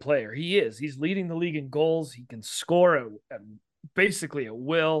good player. He is. He's leading the league in goals. He can score basically at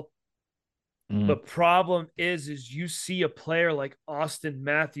will. The problem is you see a player like Austin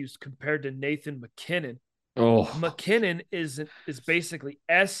Matthews compared to Nathan MacKinnon. Oh, MacKinnon is basically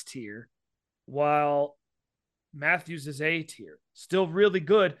S tier, while Matthews is A tier. Still really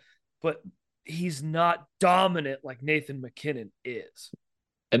good, but he's not dominant like Nathan MacKinnon is.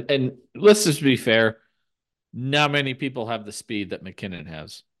 And let's just be fair. Not many people have the speed that MacKinnon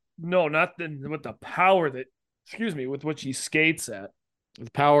has. No, not with the power with which he skates at.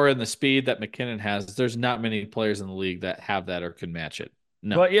 The power and the speed that MacKinnon has, there's not many players in the league that have that or can match it.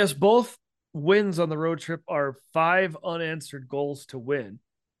 No. But yes, both wins on the road trip are 5 unanswered goals to win.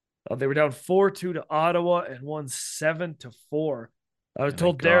 They were down 4-2 to Ottawa and won 7-4. I was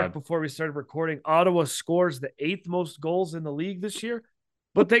told Derek before we started recording, Ottawa scores the 8th most goals in the league this year,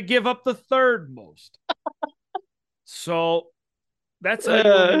 but they give up the 3rd most. So that's how you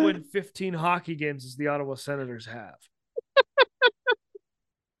only win 15 hockey games as the Ottawa Senators have.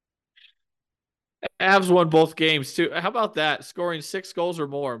 Avs won both games too. How about that? Scoring 6 goals or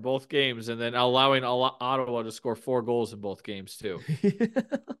more in both games and then allowing Ottawa to score 4 goals in both games too.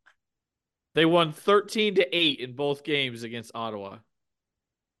 They won 13-8 in both games against Ottawa.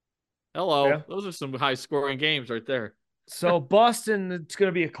 Hello. Yeah. Those are some high scoring games right there. So Boston, it's going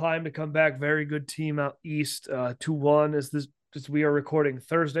to be a climb to come back. Very good team out east. 2-1 as we are recording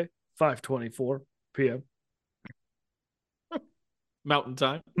Thursday, 5:24 p.m. Mountain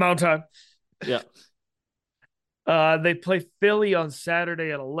time. Yeah. They play Philly on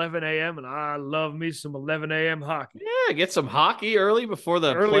Saturday at 11 a.m. and I love me some 11 a.m. hockey. Yeah, get some hockey early before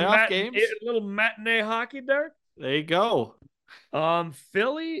the playoff games. A little matinee hockey, Derek. There you go.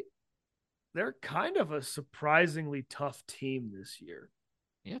 Philly, they're kind of a surprisingly tough team this year.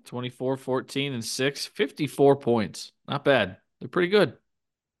 Yeah, 24-14-6, 54 points. Not bad. They're pretty good.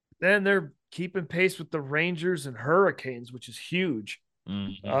 Then they're keeping pace with the Rangers and Hurricanes, which is huge.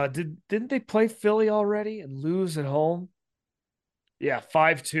 Mm-hmm. Didn't they play Philly already and lose at home? Yeah,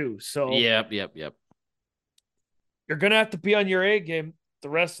 5-2. So Yep. You're gonna have to be on your A game the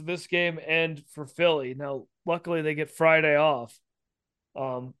rest of this game and for Philly. Now, luckily they get Friday off.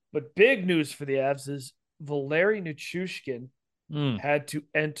 But big news for the Avs is Valeri Nichushkin had to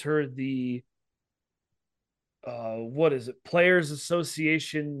enter the Players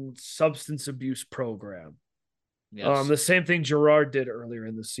Association Substance Abuse Program. Yes. The same thing Gerard did earlier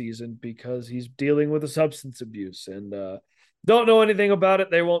in the season because he's dealing with a substance abuse and don't know anything about it.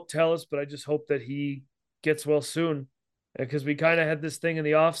 They won't tell us, but I just hope that he gets well soon because we kind of had this thing in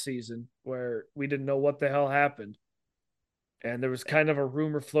the off season where we didn't know what the hell happened. And there was kind of a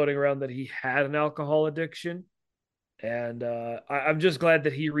rumor floating around that he had an alcohol addiction And I'm just glad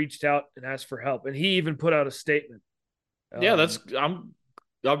that he reached out and asked for help, and he even put out a statement. Yeah, Um,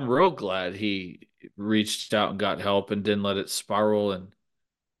 I'm real glad he reached out and got help and didn't let it spiral and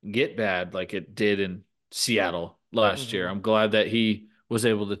get bad like it did in Seattle last year. mhm. I'm glad that he was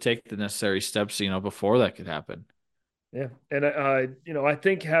able to take the necessary steps, before that could happen. Yeah, and I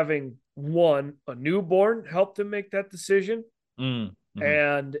think having a newborn helped him make that decision, Mm-hmm.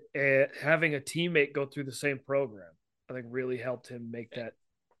 and having a teammate go through the same program, I think really helped him make that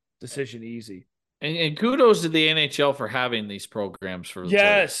decision easy. And kudos to the NHL for having these programs for the players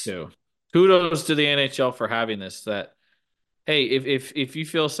Yes. too. Kudos to the NHL for having this. That hey, if you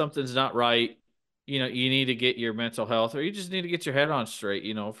feel something's not right, you need to get your mental health, or you just need to get your head on straight.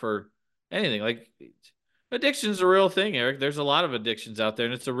 For anything like addiction's a real thing, Eric. There's a lot of addictions out there,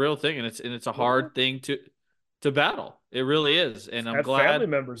 and it's a real thing, and it's a hard thing to battle. It really is, and I'm Have family glad.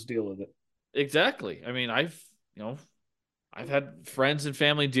 members deal with it. Exactly. I mean, I've had friends and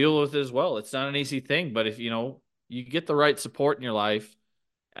family deal with it as well. It's not an easy thing, but if you get the right support in your life,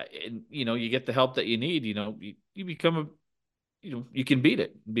 and you get the help that you need, you become you can beat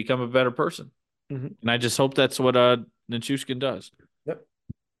it, become a better person. Mm-hmm. And I just hope that's what Nichushkin does. Yep.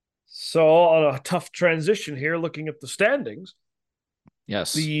 So on a tough transition here, looking at the standings,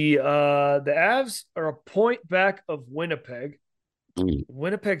 Yes. the Avs are a point back of Winnipeg.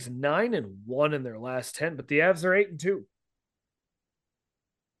 Winnipeg's 9-1 in their last 10, but the Avs are 8-2.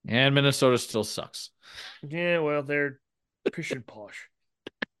 And Minnesota still sucks. Yeah, well, they're pish and posh.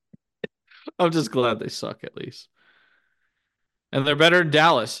 I'm just glad they suck at least. And they're better than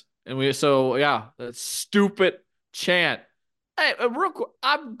Dallas. So yeah, that stupid chant. Hey, real quick,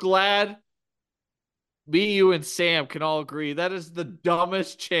 I'm glad me, you, and Sam can all agree that is the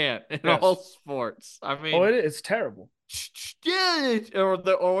dumbest chant in all Yes. sports. I Oh, mean, it's terrible. or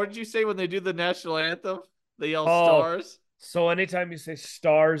what did you say when they do the national anthem? They yell Oh, stars. so anytime you say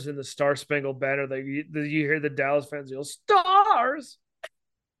stars in the Star Spangled Banner, you hear the Dallas fans yell stars.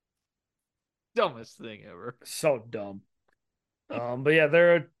 Dumbest thing ever. So dumb. But yeah,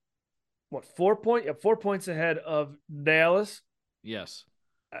 they're what 4 point? Yeah, 4 points ahead of Dallas, Yes.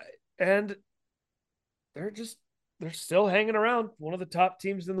 and they're just they're still hanging around one of the top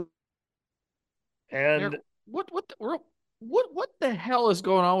teams in the. Eric, And what the hell is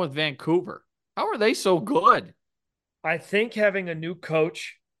going on with Vancouver? How are they so good? I think having a new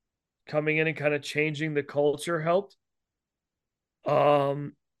coach coming in and kind of changing the culture helped.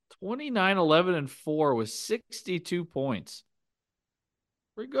 Um, 29, 11, and 4 with 62 points.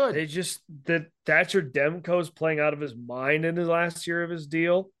 Pretty good. they just that Thatcher Demko's playing out of his mind in his last year of his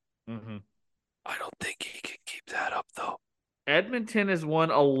deal. Mm-hmm. I don't think he can keep that up though. Edmonton has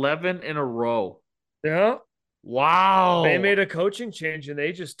won 11 in a row. Yeah, they made Wow. a coaching change and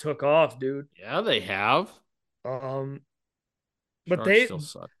they just took off, dude. Yeah, they have. Um, but Sharks still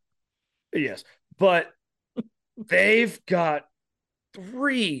suck. yes, but they've got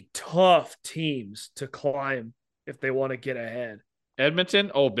three tough teams to climb if they want to get ahead. Edmonton,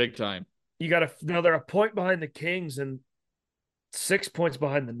 oh, big time. You got they're a point behind the Kings and 6 points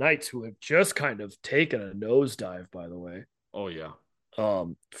behind the Knights, who have just kind of taken a nosedive, by the way. Oh, yeah.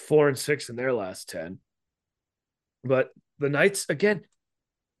 4-6 in their last 10. But the Knights, again,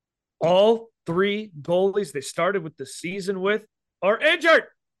 all three goalies they started with the season with are injured.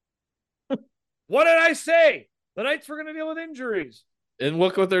 What did I say? The Knights were going to deal with injuries. And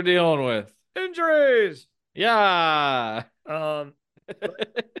look what they're dealing with. Injuries. Yeah.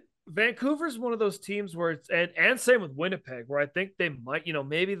 Vancouver's one of those teams where it's and same with Winnipeg, where I think they might,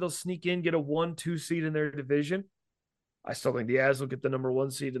 maybe they'll sneak in, get a 1-2 seed in their division. I still think the Avs will get the number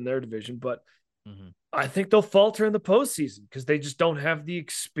 1 seed in their division, but I think they'll falter in the postseason because they just don't have the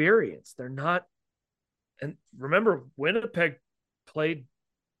experience. They're not. And remember, Winnipeg played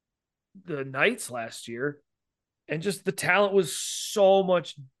the Knights last year, and just the talent was so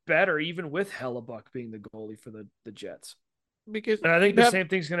much better, even with Hellebuck being the goalie for the Jets. Because And I think the same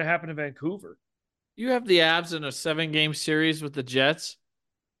thing's going to happen to Vancouver. you have the Avs in a 7-game series with the Jets.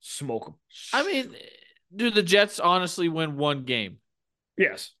 Smoke them. I mean, do the Jets honestly win one game?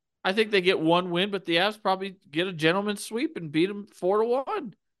 Yes. I think they get one win, but the Avs probably get a gentleman's sweep and beat them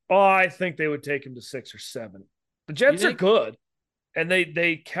 4-1. Oh, I think they would take him to 6 or 7. The Jets are good, and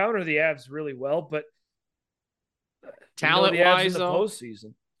they counter the Avs really well, but talent the Avs wise, in the though,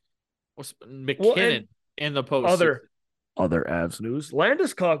 postseason. McKinnon in the postseason. Other Avs news.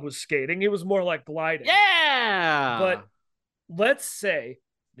 Landeskog was skating. It was more like gliding. Yeah. But let's say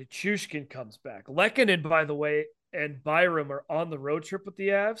Nichushkin comes back. Lehkonen, by the way, and Byram are on the road trip with the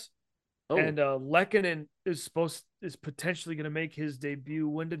Avs. Oh. And Lehkonen is potentially going to make his debut.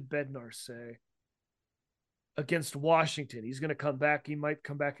 When did Bednar say? against Washington. He's going to come back. He might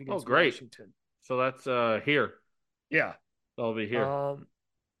come back Oh, against great. Washington. So that's here. Yeah. That'll be here. And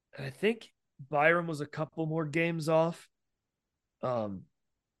I think Byram was a couple more games off.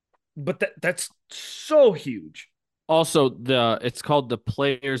 But that's so huge. Also, it's called the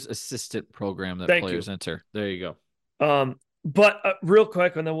Players Assistant Program that Thank players you. enter. There you go. But real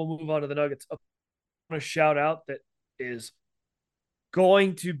quick, and then we'll move on to the Nuggets. I want to shout out that is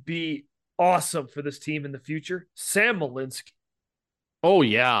going to be awesome for this team in the future. Sam Malinsky. Oh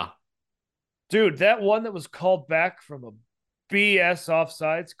yeah. Dude, that one that was called back from a BS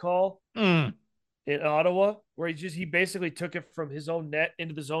offsides call in Ottawa, where he basically took it from his own net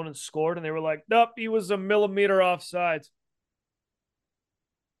into the zone and scored, and they were like, nope, he was a millimeter offsides.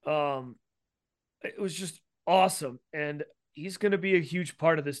 It was just awesome. And he's going to be a huge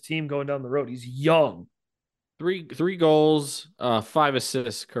part of this team going down the road. He's young. Three goals, 5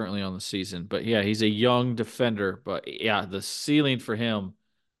 assists currently on the season. But yeah, he's a young defender. But yeah, the ceiling for him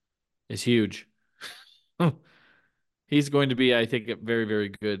is huge. He's going to be, I think, a very, very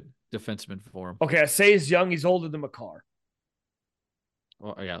good defenseman for him. Okay, I say he's young. He's older than McCarr.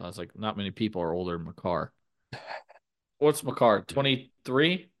 Well, yeah, that's like not many people are older than McCarr. What's McCarr?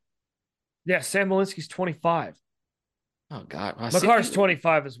 23? Yeah, Sam Malinsky's 25. Oh God, McCarr's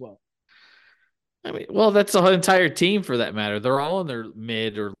 25 as well. I mean, well, that's the entire team for that matter. They're all in their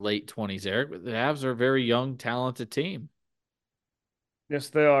mid or late 20s, Eric. The Avs are a very young, talented team. Yes,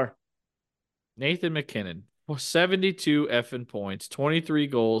 they are. Nathan McKinnon, 72 effing points, 23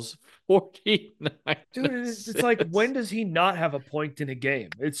 goals, 49 Dude, it's like, when does he not have a point in a game?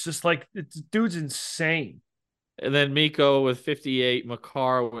 It's just like, dude's insane. And then Mikko with 58,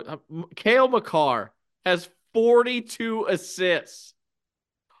 Cale Makar has 42 assists.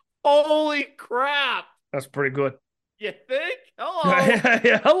 Holy crap. That's pretty good. You think? Hello.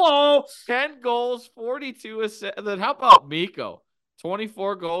 Yeah, hello. 10 goals, 42 assists. And then how about Mikko?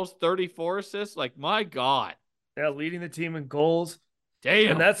 24 goals, 34 assists. Like, my God. Yeah, leading the team in goals.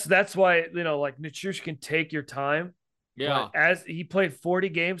 Damn. And that's why, like Nichush can take your time. Yeah. But as he played 40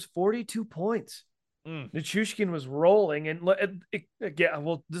 games, 42 points. Nichushkin was rolling, and again,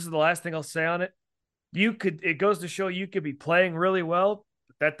 well, this is the last thing I'll say on it. It goes to show you could be playing really well,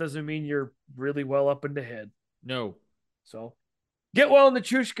 but that doesn't mean you're really well up in the head. No. So get well in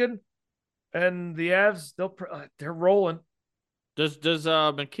Nichushkin, and the Avs, they're rolling. Does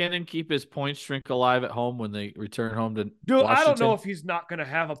McKinnon keep his point streak alive at home when they return home to Dude, Washington? I don't know if he's not going to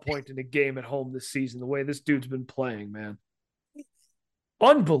have a point in a game at home this season, the way this dude's been playing, man.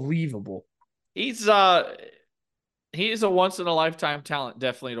 Unbelievable. He's a once in a lifetime talent,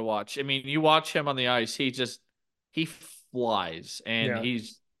 definitely to watch. I mean, you watch him on the ice, he flies, and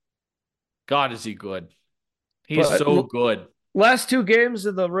God, is he good. He's so good. Last 2 games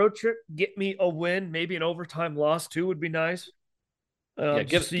of the road trip, get me a win, maybe an overtime loss too would be nice.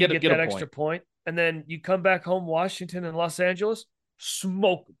 Get that extra point. And then you come back home, Washington and Los Angeles,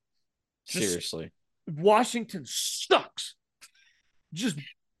 smoke them. Seriously. Washington sucks. Just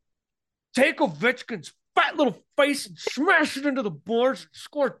take Ovechkin's fat little face and smash it into the boards and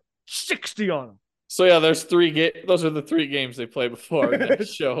score 60 on him. So yeah, there's 3 those are the 3 games they play before the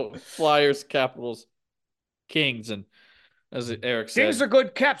show. Flyers, Capitals, Kings, and as Eric said, Kings are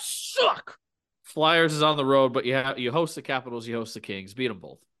good, Caps suck. Flyers is on the road, but you host the Capitals, you host the Kings. Beat them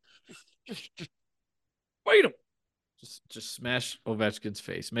both. Just beat them. Just smash Ovechkin's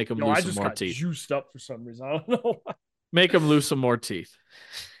face. Make him lose some more teeth. Juiced up for some reason. I don't know why. Make him lose some more teeth.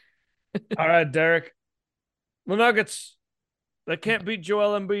 All right, Derek. The Nuggets, they can't beat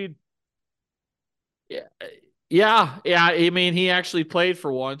Joel Embiid. Yeah. I mean, he actually played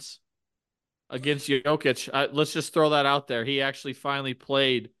for once against Jokic. Let's just throw that out there. He actually finally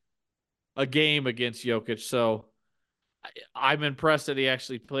played a game against Jokic. So I'm impressed that he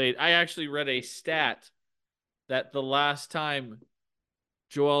actually played. I actually read a stat that the last time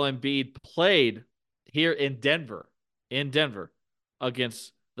Joel Embiid played here in Denver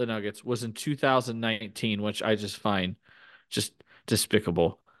against the Nuggets was in 2019, which I just find just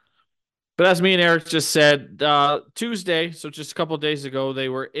despicable. But as me and Eric just said, Tuesday, so just a couple of days ago, they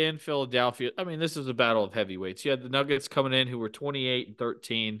were in Philadelphia. I mean, this is a battle of heavyweights. You had the Nuggets coming in who were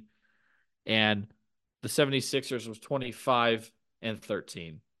 28-13, and the 76ers was 25-13.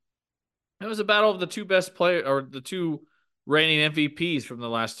 It was a battle of the 2 best players, or the 2 reigning MVPs from the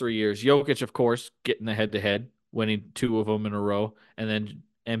last 3 years. Jokic, of course, getting the head-to-head, winning 2 of them in a row, and then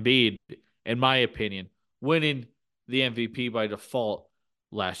Embiid, in my opinion, winning the MVP by default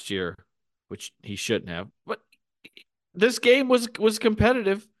last year, which he shouldn't have. But this game was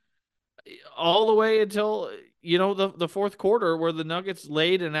competitive all the way until the fourth quarter where the Nuggets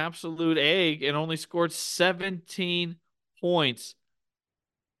laid an absolute egg and only scored 17 points.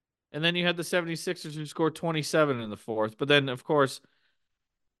 And then you had the 76ers who scored 27 in the fourth. But then, of course,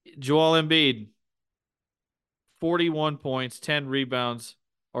 Joel Embiid, 41 points, 10 rebounds,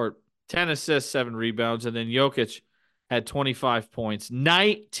 or 10 assists, 7 rebounds. And then Jokic had 25 points,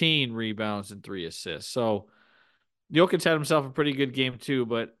 19 rebounds, and 3 assists. So Jokic had himself a pretty good game too.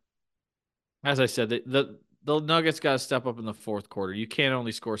 But as I said, the Nuggets got to step up in the fourth quarter. You can't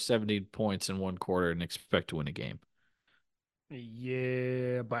only score 17 points in one quarter and expect to win a game.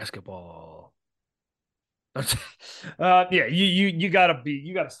 Yeah, basketball. Yeah, you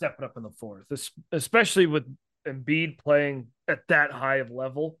gotta step it up in the fourth, especially with Embiid playing at that high of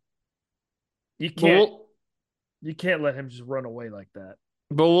level. You can't But you can't let him just run away like that.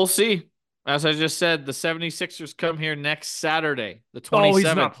 we'll see. As I just said, the 76ers come here next Saturday, the Oh, he's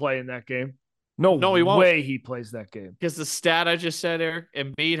not 27th. playing that game. No No, he won't. way he plays that game. Because the stat I just said, Eric,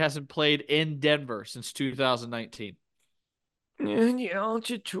 Embiid hasn't played in Denver since 2019. And the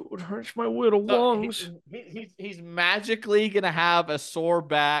altitude hurts my little So lungs. he's magically going to have a sore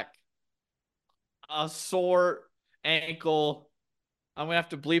back, a sore ankle. I'm going to have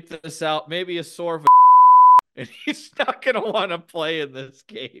to bleep this out. Maybe a sore and he's not going to want to play in this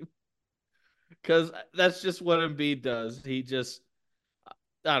game. Because that's just what Embiid does. He just,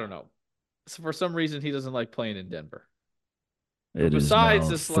 I don't know. So for some reason, he doesn't like playing in Denver. It is Besides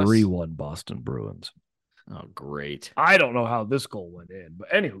now this 3-1 Boston Bruins. Oh, great. I don't know how this goal went in, but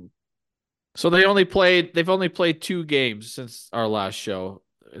anywho. So they've only played 2 games since our last show.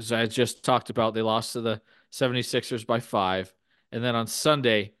 As I just talked about, they lost to the 76ers by 5. And then on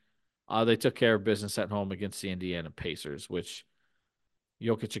Sunday, they took care of business at home against the Indiana Pacers, which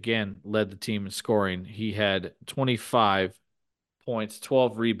Jokic again led the team in scoring. He had 25 points,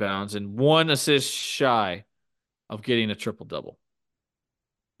 12 rebounds, and 1 assist shy of getting a triple-double.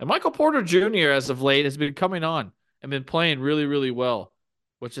 And Michael Porter Jr., as of late, has been coming on and been playing really, really well,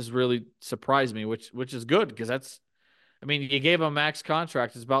 which has really surprised me, which is good because you gave him a max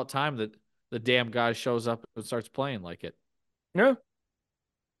contract. It's about time that the damn guy shows up and starts playing like it. Yeah.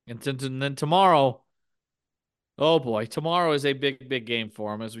 And then tomorrow, oh boy, tomorrow is a big, big game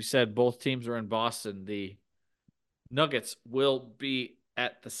for him. As we said, both teams are in Boston. The Nuggets will be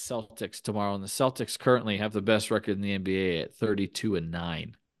at the Celtics tomorrow, and the Celtics currently have the best record in the NBA at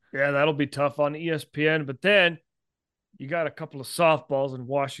 32-9. Yeah, that'll be tough on ESPN. But then you got a couple of softballs in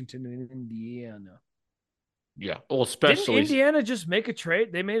Washington and Indiana. Yeah. Well, especially didn't Indiana just make a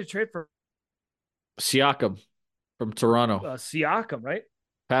trade? They made a trade for Siakam from Toronto. Siakam, right?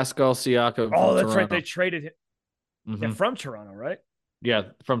 Pascal Siakam. Oh, that's Toronto. right. They traded him. Mm-hmm. Yeah, from Toronto, right? Yeah,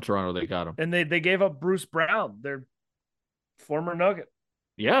 from Toronto they got him. And they gave up Bruce Brown, their former Nugget.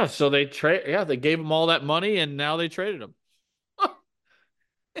 Yeah, so they gave him all that money and now they traded him.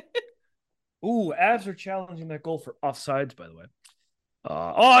 Ooh, Avs are challenging that goal for offsides, by the way.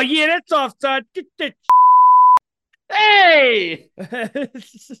 Oh yeah, that's offside. Get that. Hey!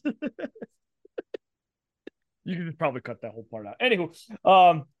 You could probably cut that whole part out. Anywho,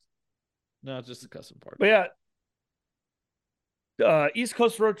 no, just the cussing part. But yeah, East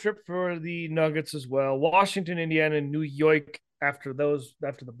Coast road trip for the Nuggets as well. Washington, Indiana, and New York after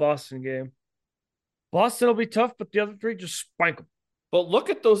the Boston game. Boston will be tough, but the other 3 just spank them. But look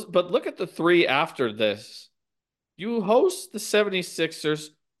at the 3 after this. You host the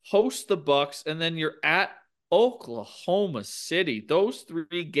 76ers, host the Bucks, and then you're at Oklahoma City. Those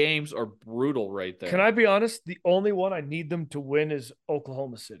 3 games are brutal right there. Can I be honest? The only one I need them to win is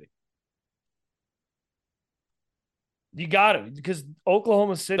Oklahoma City. You got to, because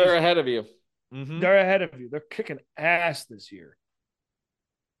Oklahoma City. They're ahead of you. Mm-hmm. They're ahead of you. They're kicking ass this year.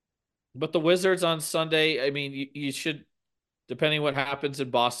 But the Wizards on Sunday, you should, depending what happens in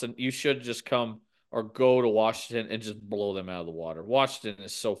Boston, you should just come or go to Washington and just blow them out of the water. Washington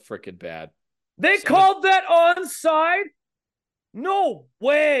is so freaking bad. They called that onside? No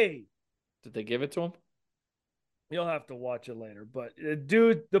way. Did they give it to him? You'll have to watch it later. But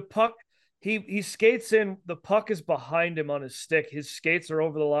dude, the puck, he skates in. The puck is behind him on his stick. His skates are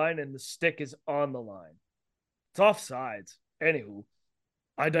over the line, and the stick is on the line. It's offsides. Anywho,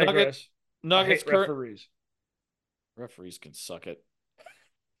 I digress. Nuggets referees. Referees can suck it.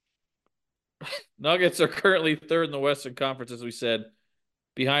 Nuggets are currently 3rd in the Western Conference, as we said,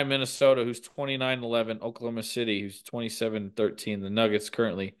 behind Minnesota, who's 29-11, Oklahoma City, who's 27-13. The Nuggets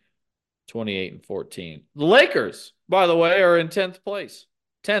currently 28-14. The Lakers, by the way, are in 10th place.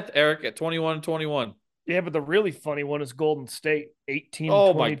 10th, Eric, at 21-21. Yeah, but the really funny one is Golden State,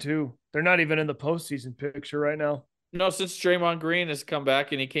 18-22. They're not even in the postseason picture right now. No, since Draymond Green has come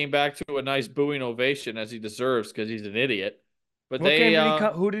back and he came back to a nice booing ovation as he deserves because he's an idiot. But What game did he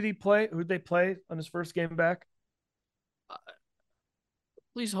come? Who did he play? Who did they play on his first game back?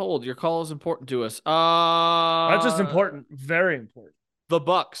 Please hold. Your call is important to us. That's just important. Very important. The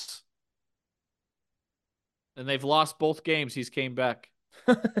Bucks. And they've lost both games. He's came back.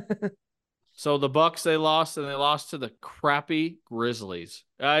 So the Bucks, they lost, and they lost to the crappy Grizzlies.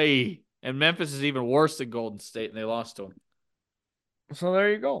 Aye. And Memphis is even worse than Golden State, and they lost to them. So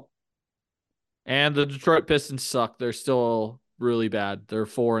there you go. And the Detroit Pistons suck. They're still really bad. They're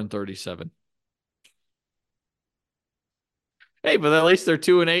 4-37. Hey, but at least they're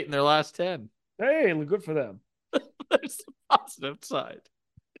 2-8 in their last 10. Hey, good for them. There's the positive side.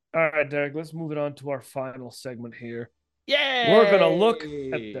 All right, Derek, let's move it on to our final segment here. Yay! We're going to look at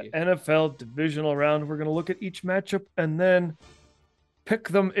the NFL divisional round. We're going to look at each matchup and then pick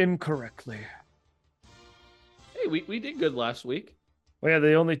them incorrectly. Hey, we did good last week. Well, yeah,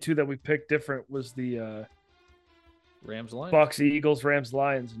 the only two that we picked different was the Rams, Lions. Bucks, Eagles, Rams,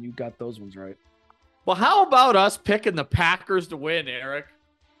 Lions, and you got those ones right. Well, how about us picking the Packers to win, Eric?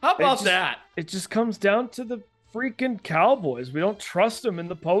 How about that? It just comes down to the freaking Cowboys. We don't trust them in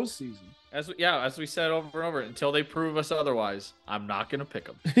the postseason. As we said over and over, until they prove us otherwise, I'm not going to pick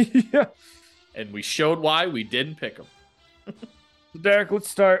them. Yeah. And we showed why we didn't pick them. Derek, let's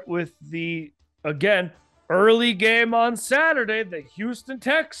start with the, again, early game on Saturday. The Houston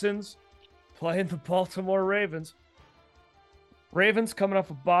Texans playing the Baltimore Ravens. Ravens coming off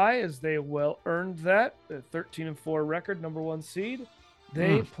a bye as they well earned that. A 13-4 record, number 1 seed.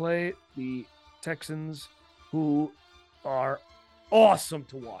 They play the Texans, who are awesome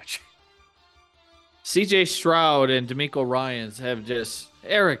to watch. CJ Stroud and DeMeco Ryans have just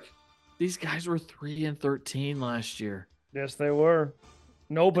Eric. These guys were 3-13 last year. Yes, they were.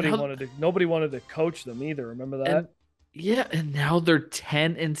 Nobody wanted to coach them either. Remember that? And now they're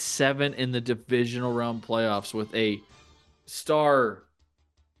 10-7 in the divisional round playoffs with a star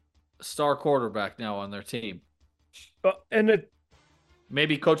quarterback now on their team.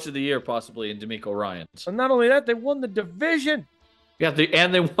 Maybe coach of the year, possibly, in DeMeco Ryans. And not only that, they won the division. Yeah,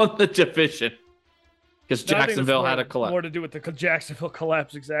 they won the division because Jacksonville had a collapse. More to do with the Jacksonville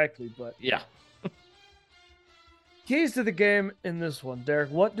collapse, exactly. But yeah. Keys to the game in this one,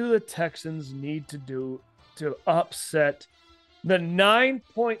 Derek. What do the Texans need to do to upset the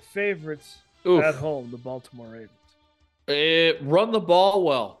 9-point favorites at home, the Baltimore Ravens? Run the ball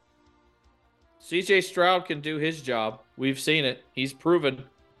well. CJ Stroud can do his job. We've seen it. He's proved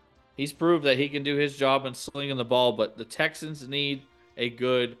that he can do his job in slinging the ball, but the Texans need a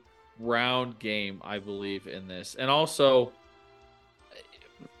good round game, I believe, in this. And also,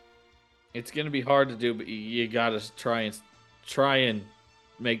 it's going to be hard to do, but you got to try and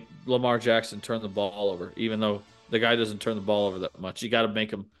make Lamar Jackson turn the ball over, even though the guy doesn't turn the ball over that much. You got to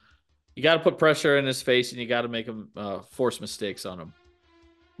make him. You got to put pressure in his face, and you got to make him force mistakes on him.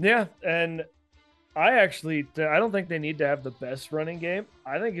 Yeah, and I don't think they need to have the best running game.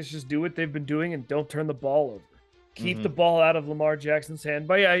 I think it's just do what they've been doing and don't turn the ball over. Keep the ball out of Lamar Jackson's hand.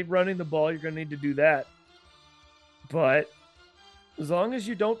 But running the ball, you're going to need to do that. But as long as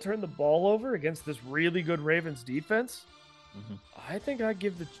you don't turn the ball over against this really good Ravens defense, I think I'd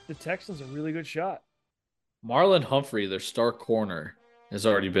give the Texans a really good shot. Marlon Humphrey, their star corner, has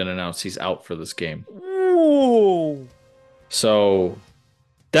already been announced. He's out for this game. Ooh. So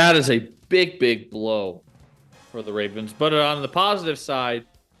that is a big, big blow for the Ravens. But on the positive side,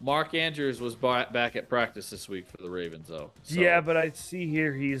 Mark Andrews was back at practice this week for the Ravens, though. So. Yeah, but I see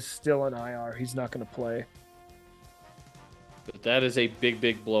here he's still on IR. He's not going to play. But that is a big,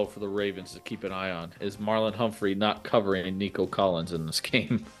 big blow for the Ravens to keep an eye on. Is Marlon Humphrey not covering Nico Collins in this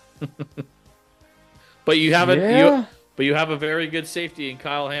game? But you have a very good safety in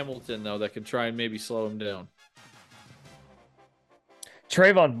Kyle Hamilton, though, that can try and maybe slow him down.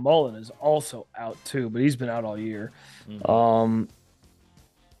 Trayvon Mullen is also out too, but he's been out all year.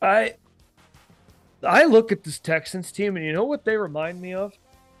 I look at this Texans team, and you know what they remind me of?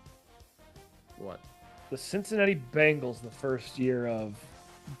 What? The Cincinnati Bengals the first year of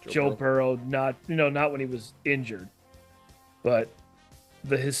Joe Burrow, not when he was injured, but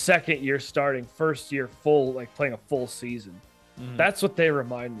his second year starting, first year playing a full season. That's what they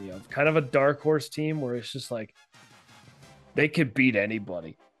remind me of. Kind of a dark horse team where it's just like they could beat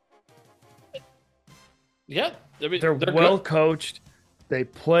anybody. Yeah, they're well coached. They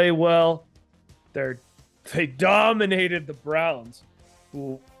play well. They dominated the Browns,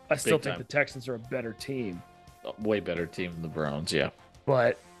 who I still think the Texans are a better team. A way better team than the Browns, yeah.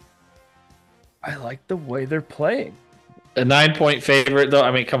 But I like the way they're playing. A 9-point favorite, though.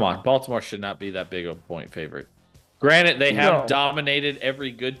 I mean, come on. Baltimore should not be that big of a point favorite. Granted, they have No. dominated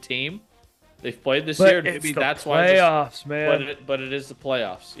every good team they've played this But year. it's Maybe the that's playoffs, why. man. But it is the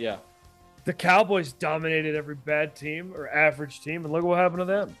playoffs. Yeah. The Cowboys dominated every bad team or average team, and look what happened to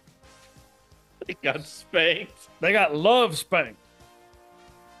them. They got spanked. They got love spanked.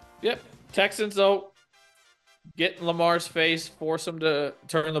 Yep. Texans, though, get in Lamar's face, force him to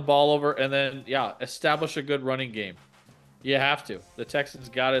turn the ball over, and then, establish a good running game. You have to. The Texans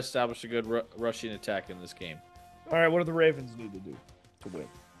got to establish a good rushing attack in this game. All right, what do the Ravens need to do to win?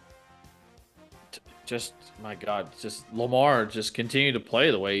 Just, my God, just Lamar just continue to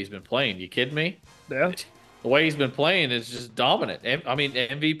play the way he's been playing. You kidding me? Yeah. The way he's been playing is just dominant. I mean,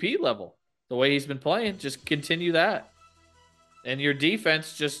 MVP level. The way he's been playing, just continue that. And your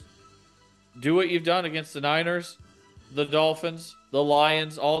defense, just do what you've done against the Niners, the Dolphins, the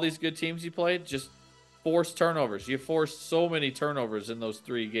Lions, all these good teams you played. Just force turnovers. You forced so many turnovers in those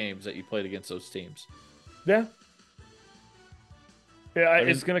 3 games that you played against those teams. Yeah. Yeah,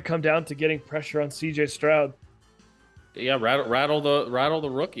 it's going to come down to getting pressure on CJ Stroud. Yeah, rattle the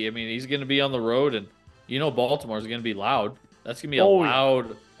rookie. I mean, he's going to be on the road, and Baltimore's going to be loud. That's going to be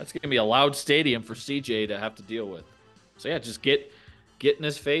That's going to be a loud stadium for CJ to have to deal with. So yeah, just get in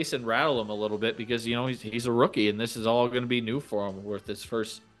his face and rattle him a little bit because he's a rookie, and this is all going to be new for him with his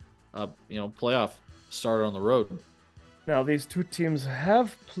first playoff start on the road. Now, these two teams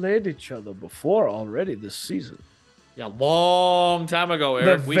have played each other before already this season. Yeah, long time ago,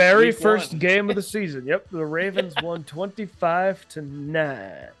 Eric. The very first game of the season. Yep, the Ravens won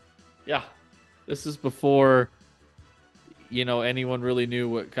 25-9. Yeah, this is before anyone really knew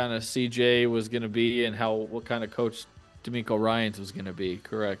what kind of CJ was going to be and what kind of coach D'Amico Ryans was going to be.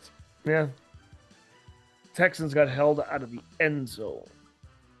 Correct. Yeah. Texans got held out of the end zone.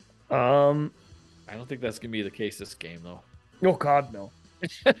 I don't think that's going to be the case this game, though. Oh, God, no.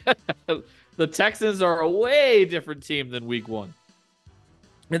 The Texans are a way different team than week 1.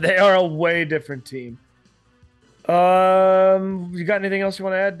 They are a way different team. You got anything else you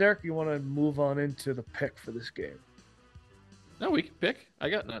want to add, Derek? You want to move on into the pick for this game? No, we can pick. I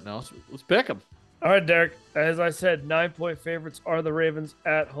got nothing else. Let's pick them. All right, Derek. As I said, 9-point favorites are the Ravens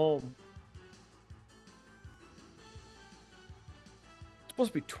at home. It's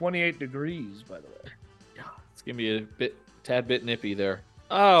supposed to be 28 degrees, by the way. Yeah, it's going to be a tad bit nippy there.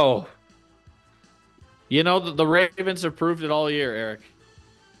 Oh. The Ravens have proved it all year, Eric.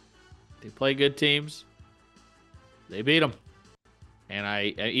 They play good teams. They beat them.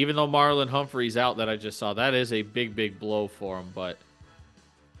 And even though Marlon Humphrey's out that I just saw, that is a big, big blow for him. But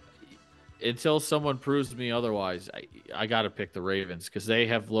until someone proves to me otherwise, I got to pick the Ravens because they've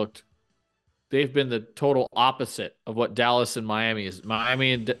been the total opposite of what Dallas and Miami is.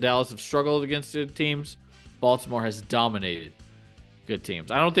 Miami and Dallas have struggled against good teams. Baltimore has dominated good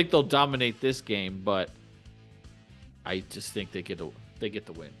teams. I don't think they'll dominate this game, but I just think they get the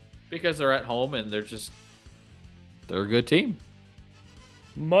win because they're at home and they're a good team.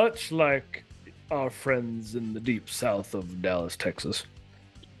 Much like our friends in the deep south of Dallas, Texas.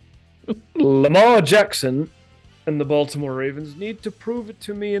 Lamar Jackson and the Baltimore Ravens need to prove it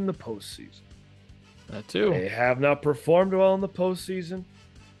to me in the postseason. That too. They have not performed well in the postseason.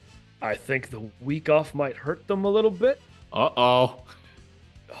 I think the week off might hurt them a little bit. Uh-oh.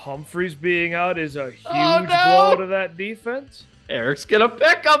 Humphreys being out is a huge blow to that defense. Eric's going to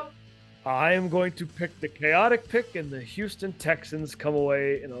pick them. I am going to pick the chaotic pick, and the Houston Texans come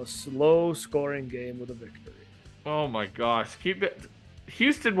away in a slow-scoring game with a victory. Oh, my gosh. Keep it.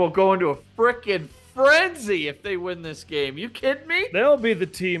 Houston will go into a freaking frenzy if they win this game. You kidding me? They'll be the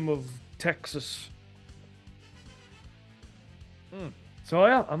team of Texas. So,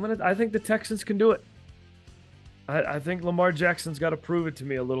 yeah, I think the Texans can do it. I think Lamar Jackson's got to prove it to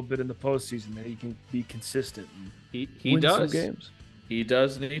me a little bit in the postseason that he can be consistent and he win does. some games. He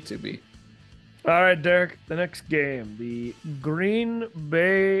does need to be. All right, Derek, the next game. The Green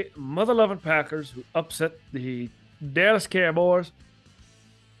Bay Mother-Loving Packers, who upset the Dallas Cowboys,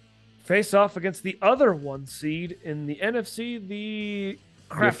 face off against the other 1 seed in the NFC, the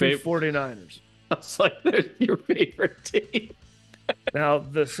crappy 49ers. That's like they're your favorite team. Now,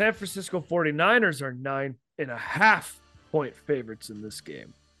 the San Francisco 49ers are 9.5-point favorites in this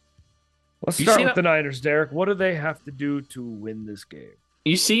game. Let's start with the Niners, Derek. What do they have to do to win this game?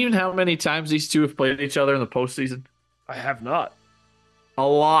 You seen how many times these two have played each other in the postseason? I have not. A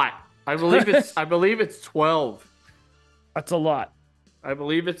lot. I believe it's 12. That's a lot. I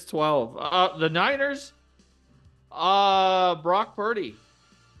believe it's 12. The Niners, Brock Purdy,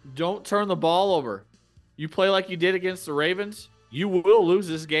 don't turn the ball over. You play like you did against the Ravens, you will lose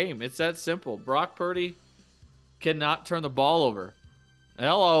this game. It's that simple. Brock Purdy cannot turn the ball over.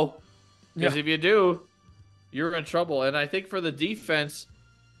 Hello. Because if you do, you're in trouble. And I think for the defense,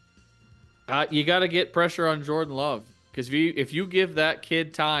 you got to get pressure on Jordan Love, because if you give that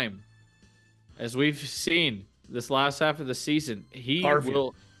kid time, as we've seen this last half of the season, he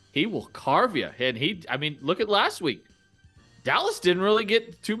will carve you. And I mean, look at last week. Dallas didn't really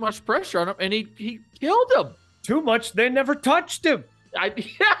get too much pressure on him, and he killed him. Too much. They never touched him.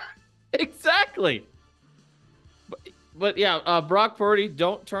 Yeah, exactly. But yeah, Brock Purdy,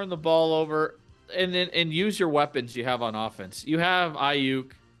 don't turn the ball over, and use your weapons you have on offense. You have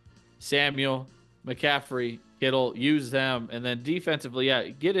Ayuk, Samuel, McCaffrey, Kittle. Use them, and then defensively, yeah,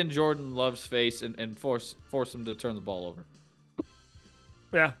 get in Jordan Love's face and force him to turn the ball over.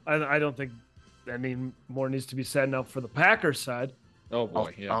 Yeah, I don't think any more needs to be said now for the Packers side. Oh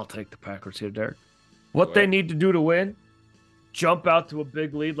boy, I'll take the Packers here, Derek. What they need to do to win: jump out to a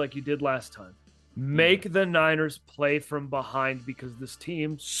big lead like you did last time. Make the Niners play from behind, because this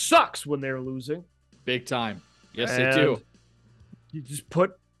team sucks when they're losing. Big time. Yes, they do. You just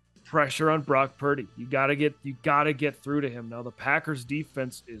put pressure on Brock Purdy. You gotta get through to him. Now the Packers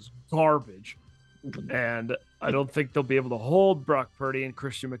defense is garbage, and I don't think they'll be able to hold Brock Purdy and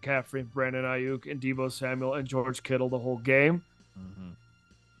Christian McCaffrey and Brandon Ayuk and Deebo Samuel and George Kittle the whole game. Mm-hmm.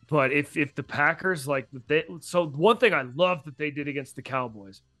 But if the Packers so one thing I love that they did against the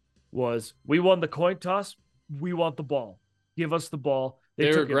Cowboys was, we won the coin toss. We want the ball. Give us the ball.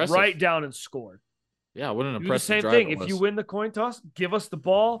 They took aggressive. It right down and scored. Yeah, what an impressive same drive thing. it was. If you win the coin toss, give us the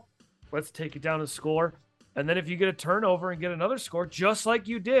ball. Let's take it down and score. And then if you get a turnover and get another score, just like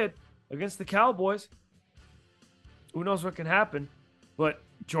you did against the Cowboys, who knows what can happen. But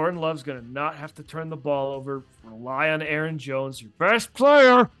Jordan Love's going to not have to turn the ball over. Rely on Aaron Jones, your best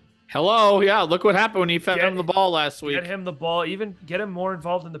player. Hello, yeah. Look what happened when he fed him the ball last week. Get him the ball. Even get him more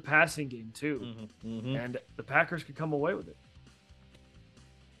involved in the passing game, too. Mm-hmm, mm-hmm. And the Packers could come away with it.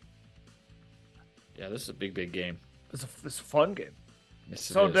 Yeah, this is a big game. It's a fun game. Yes,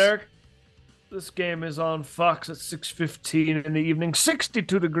 so, Derek, this game is on Fox at 6:15 in the evening.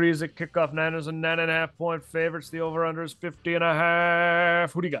 62 degrees at kickoff. Niners are 9.5-point favorites. The over-under is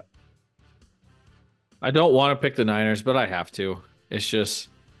 50.5. Who do you got? I don't want to pick the Niners, but I have to. It's just...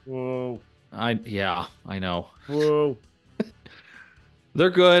 Whoa. I know. Whoa.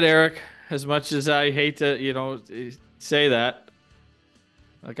 They're good, Eric. As much as I hate to, say that.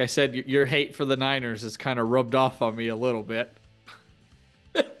 Like I said, your hate for the Niners is kind of rubbed off on me a little bit.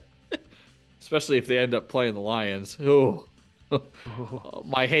 Especially if they end up playing the Lions. Ooh.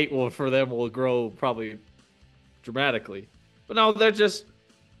 My hate for them will grow probably dramatically. But no,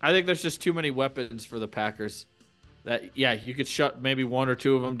 I think there's just too many weapons for the Packers. That, yeah, you could shut maybe one or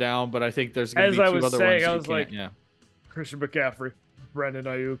two of them down, but I think there's going to be two other ones. I was like, Christian McCaffrey, Brandon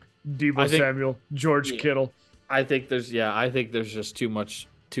Ayuk, Deebo Samuel, George Kittle. I think there's just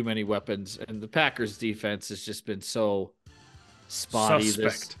too many weapons, and the Packers defense has just been so spotty,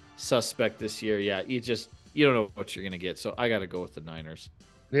 suspect this year. Yeah, you don't know what you're going to get. So I got to go with the Niners.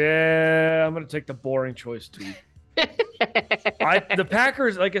 Yeah, I'm going to take the boring choice too. The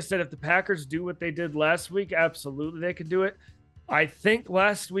Packers, like I said, if the Packers do what they did last week, absolutely they could do it. I think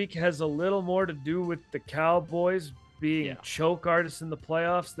last week has a little more to do with the Cowboys being choke artists in the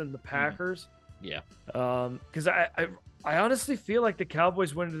playoffs than the Packers. Yeah. Because I honestly feel like the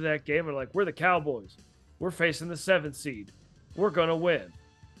Cowboys went into that game and like, we're the Cowboys. We're facing the 7th seed. We're going to win.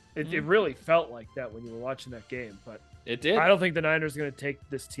 It really felt like that when you were watching that game. But it did. I don't think the Niners are going to take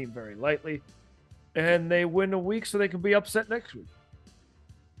this team very lightly. And they win a week so they can be upset next week.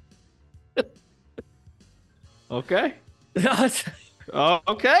 Okay.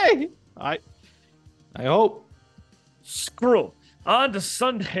 Okay. I hope. Screw. On to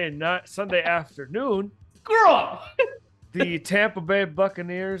Sunday afternoon. Screw. The Tampa Bay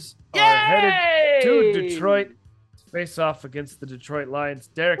Buccaneers are headed to Detroit to face off against the Detroit Lions.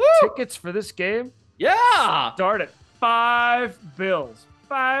 Derek, tickets for this game start at $5 bills.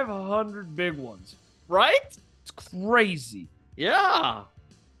 500 big ones. Right? It's crazy. Yeah.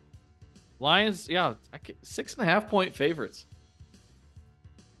 Lions, 6.5-point favorites.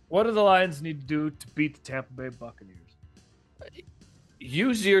 What do the Lions need to do to beat the Tampa Bay Buccaneers?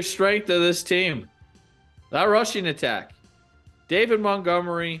 Use your strength of this team. That rushing attack. David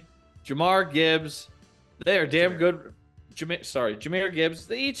Montgomery, Jamar Gibbs. They are damn good. Jahmyr Gibbs.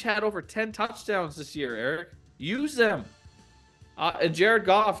 They each had over 10 touchdowns this year, Eric. Use them. And Jared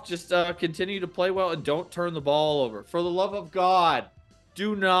Goff, just continue to play well and don't turn the ball over. For the love of God,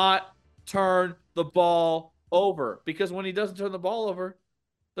 do not turn the ball over. Because when he doesn't turn the ball over,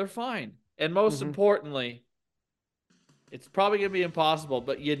 they're fine. And most importantly, it's probably going to be impossible,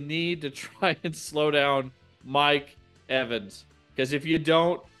 but you need to try and slow down Mike Evans. Because if you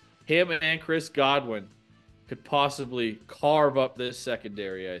don't, him and Chris Godwin could possibly carve up this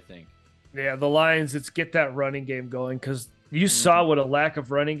secondary, I think. Yeah, the Lions, it's get that running game going because you saw what a lack of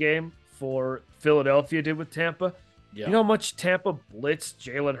running game for Philadelphia did with Tampa. Yeah. You know how much Tampa blitzed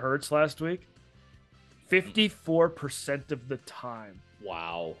Jalen Hurts last week? 54% of the time.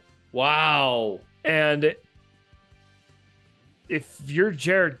 Wow. And if you're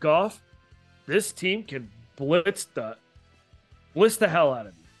Jared Goff, this team can blitz the hell out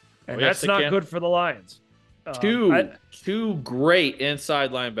of you. And that's not good for the Lions. Two great inside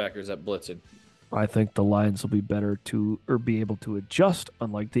linebackers at blitzing. I think the Lions will be better be able to adjust,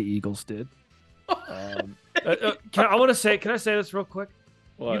 unlike the Eagles did. Can I say this real quick?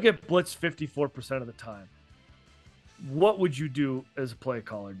 What? You get blitzed 54% of the time. What would you do as a play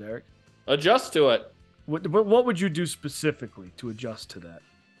caller, Derek? Adjust to it. What would you do specifically to adjust to that?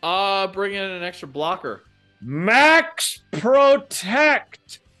 Bring in an extra blocker. Max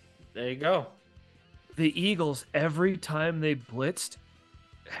protect. There you go. The Eagles, every time they blitzed,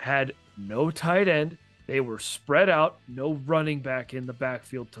 had no tight end. They were spread out, no running back in the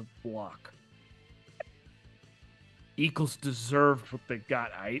backfield to block. Eagles deserved what they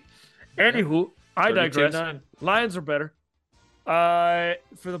got. Anywho, I digress. 32-9. Lions are better. For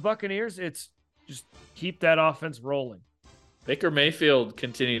the Buccaneers, it's just keep that offense rolling. Baker Mayfield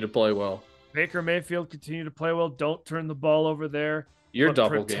continue to play well. Don't turn the ball over there. You're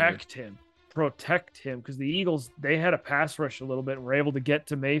double protect him. Protect him because the Eagles, they had a pass rush a little bit and were able to get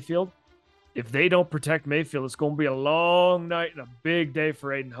to Mayfield. If they don't protect Mayfield, it's going to be a long night and a big day for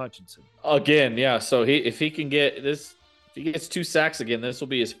Aiden Hutchinson. Again, yeah. So if he gets 2 sacks again, this will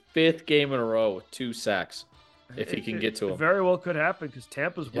be his 5th game in a row with 2 sacks. If he can get to him. It very well could happen because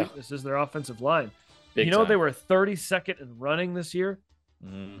Tampa's weakness is their offensive line. Big time. They were 32nd in running this year.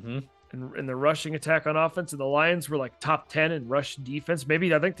 Mm-hmm. In the rushing attack on offense, and the Lions were like top 10 in rush defense.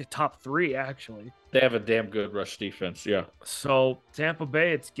 Maybe I think the top 3 actually. They have a damn good rush defense, yeah. So Tampa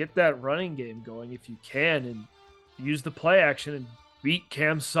Bay, it's get that running game going if you can, and use the play action and beat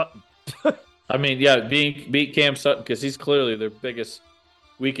Cam Sutton. I mean, yeah, beat Cam Sutton because he's clearly their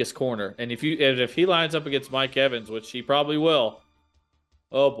weakest corner. And if he lines up against Mike Evans, which he probably will,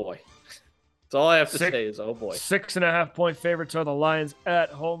 oh boy. That's all I have to say is, oh boy. 6.5-point favorites are the Lions at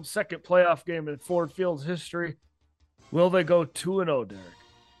home. Second playoff game in Ford Field's history. Will they go 2-0, Derek?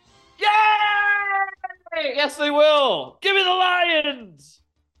 Yay! Yes, they will. Give me the Lions.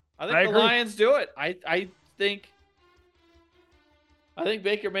 I think the Lions do it. I think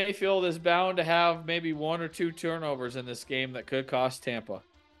Baker Mayfield is bound to have maybe 1 or 2 turnovers in this game that could cost Tampa.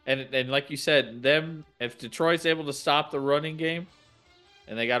 And like you said, if Detroit's able to stop the running game,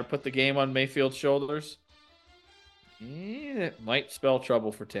 and they got to put the game on Mayfield's shoulders, it might spell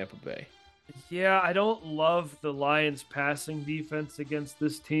trouble for Tampa Bay. Yeah, I don't love the Lions' passing defense against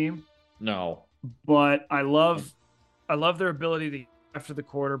this team. No. But I love their ability to, after the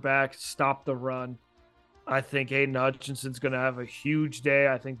quarterback, stop the run. I think Aiden Hutchinson's going to have a huge day.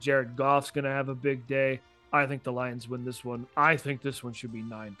 I think Jared Goff's going to have a big day. I think the Lions win this one. I think this one should be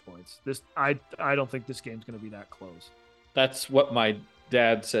 9 points. I don't think this game's going to be that close. That's what my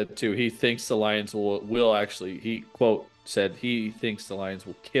dad said too. He thinks the Lions will actually, he quote said he thinks the Lions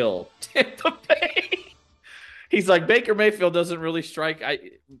will kill Tampa Bay. He's like, Baker Mayfield doesn't really strike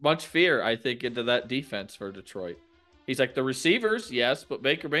much fear, I think, into that defense for Detroit. He's like, the receivers, yes, but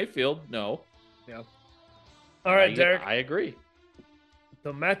Baker Mayfield, no. Yeah. All right, Derek. I agree.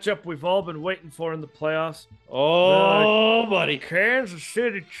 The matchup we've all been waiting for in the playoffs. Oh, buddy. Kansas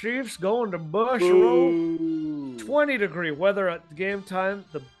City Chiefs going to Buffalo. 20-degree weather at game time.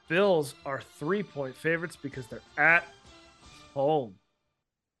 The Bills are 3-point favorites because they're at home.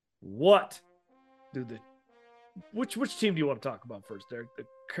 Which team do you want to talk about first, Derek? The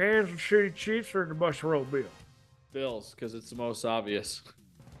Kansas City Chiefs or the Buffalo Bills? Bills, because it's the most obvious.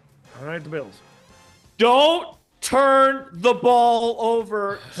 All right, the Bills. Don't turn the ball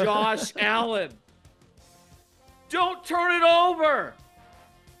over, Josh Allen. Don't turn it over.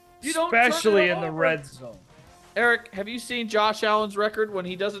 Especially in the red zone. Eric, have you seen Josh Allen's record when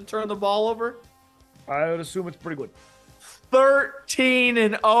he doesn't turn the ball over? I would assume it's pretty good.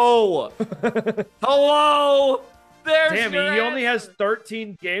 13-0. Hello. Damn, he only has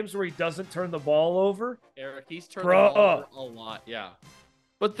 13 games where he doesn't turn the ball over. Eric, he's turned the ball over a lot, yeah.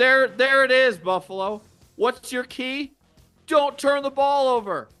 But there it is, Buffalo. What's your key? Don't turn the ball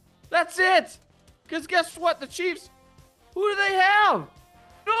over. That's it. Because guess what? The Chiefs, who do they have?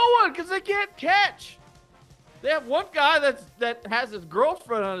 No one, because they can't catch. They have one guy that has his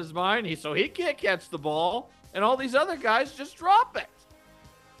girlfriend on his mind, so he can't catch the ball. And all these other guys just drop it.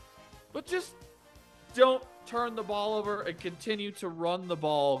 But just don't turn the ball over and continue to run the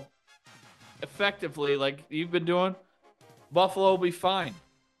ball effectively like you've been doing, Buffalo will be fine.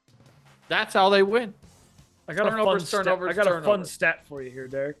 That's how they win. I got a fun stat for you here,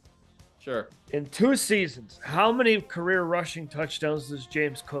 Derek. Sure. In 2 seasons, how many career rushing touchdowns does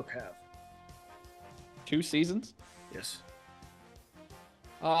James Cook have? 2 seasons? Yes.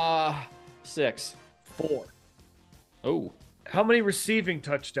 6. 4. Oh. How many receiving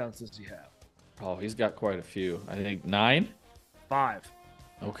touchdowns does he have? Oh, he's got quite a few. I think 9. 5.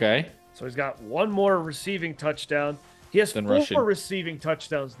 Okay. So he's got 1 more receiving touchdown. He has 4 receiving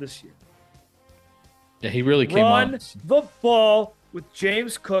touchdowns this year. Yeah, he really came on. Run the ball with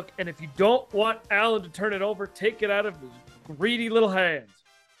James Cook, and if you don't want Allen to turn it over, take it out of his greedy little hands.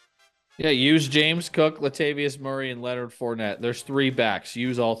 Yeah, use James Cook, Latavius Murray, and Leonard Fournette. There's 3 backs.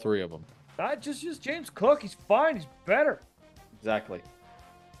 Use all 3 of them. I just use James Cook. He's fine. He's better. Exactly.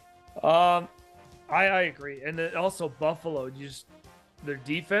 I agree. And then also Buffalo, their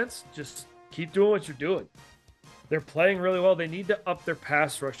defense, just keep doing what you're doing. They're playing really well. They need to up their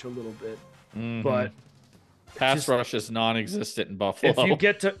pass rush a little bit. But pass rush is non-existent in Buffalo.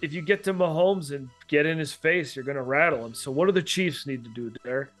 If you get to Mahomes and get in his face, you're going to rattle him. So what do the Chiefs need to do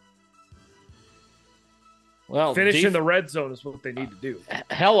there? Well, finish in the red zone is what they need to do.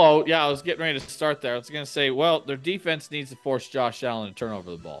 Hello. Yeah, I was getting ready to start there. I was going to say, well, their defense needs to force Josh Allen to turn over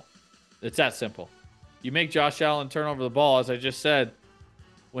the ball. It's that simple. You make Josh Allen turn over the ball, as I just said,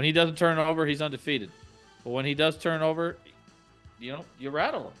 when he doesn't turn over, he's undefeated. But when he does turn over, you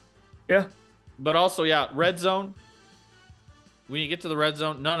rattle him. Yeah. But also, red zone. When you get to the red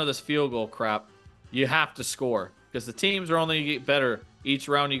zone, none of this field goal crap. You have to score because the teams are only going to get better each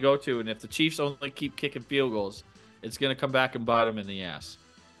round you go to. And if the Chiefs only keep kicking field goals, it's going to come back and bite them in the ass.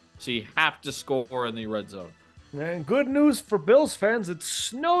 So you have to score in the red zone. And good news for Bills fans, it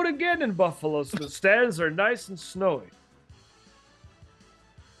snowed again in Buffalo, so the stands are nice and snowy.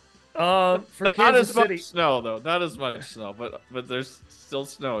 For Kansas City, much snow though. Not as much snow, but there's still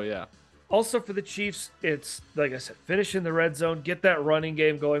snow. Yeah. Also for the Chiefs, it's like I said, finish in the red zone, get that running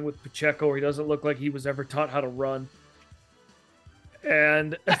game going with Pacheco, where he doesn't look like he was ever taught how to run,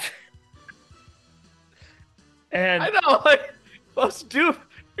 and I know, like most dude,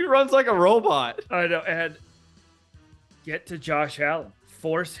 he runs like a robot. I know, and get to Josh Allen.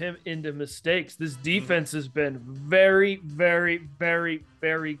 Force him into mistakes. This defense has been very, very, very,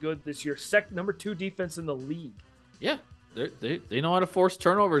 very good this year. Number 2 defense in the league. Yeah, they know how to force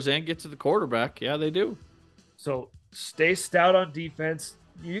turnovers and get to the quarterback. Yeah, they do. So stay stout on defense.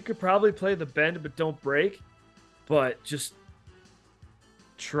 You could probably play the bend, but don't break. But just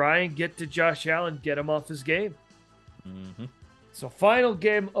try and get to Josh Allen, get him off his game. So final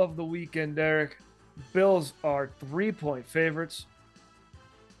game of the weekend, Derek. Bills are 3-point favorites.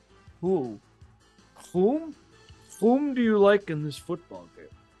 Whom do you like in this football game?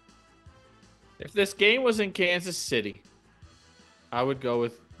 If this game was in Kansas City, I would go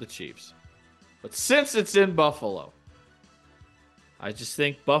with the Chiefs. But since it's in Buffalo, I just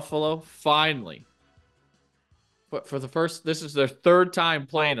think Buffalo finally, but for the first, this is their 3rd time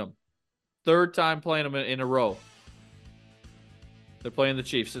playing them. 3rd time playing them in a row. They're playing the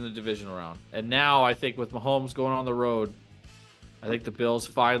Chiefs in the divisional round. And now I think with Mahomes going on the road, I think the Bills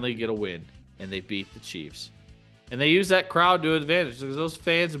finally get a win, and they beat the Chiefs. And they use that crowd to advantage because those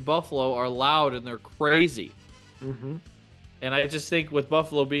fans in Buffalo are loud and they're crazy. And I just think with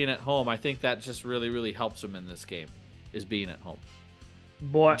Buffalo being at home, I think that just really, really helps them in this game, is being at home.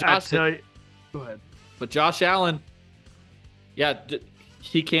 Boy, I tell you. Go ahead. But Josh Allen,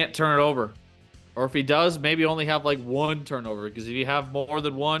 he can't turn it over. Or if he does, maybe only have like 1 turnover because if you have more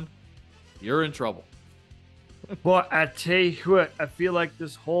than 1, you're in trouble. Boy, I tell you what, I feel like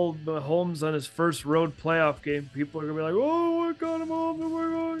this whole Mahomes on his first road playoff game, people are going to be like, oh, we got him home, we're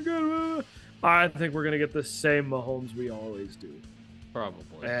going to get him. I think we're going to get the same Mahomes we always do.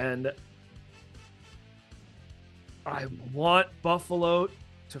 Probably. And I want Buffalo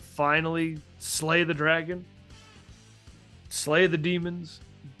to finally slay the dragon, slay the demons,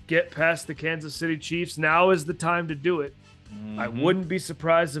 get past the Kansas City Chiefs. Now is the time to do it. I wouldn't be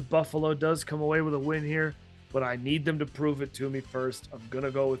surprised if Buffalo does come away with a win here, but I need them to prove it to me first. I'm going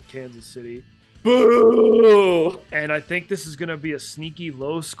to go with Kansas City. Boo! And I think this is going to be a sneaky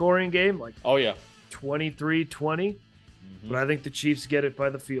low-scoring game, like 23-20. But I think the Chiefs get it by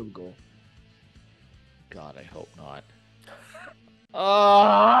the field goal. God, I hope not.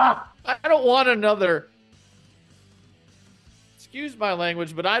 I don't want another... Excuse my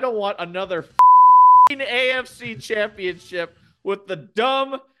language, but I don't want another AFC championship with the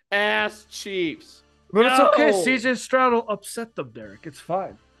dumb-ass Chiefs. But it's okay. CJ Stroud will upset them, Derek. It's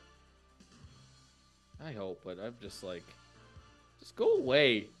fine. I hope, but I'm just like, just go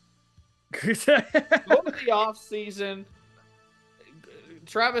away. Go to the off season.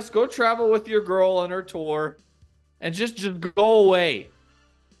 Travis, go travel with your girl on her tour, and just go away.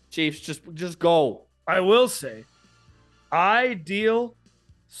 Chiefs, just go. I will say, ideal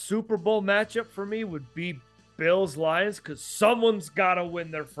Super Bowl matchup for me would be Bills Lions because someone's got to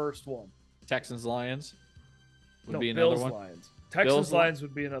win their first one. Texans Lions would be Bills another one. Lions. Texans Lions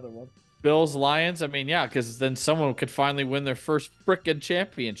would be another one. Bills Lions. I mean, yeah, because then someone could finally win their first frickin'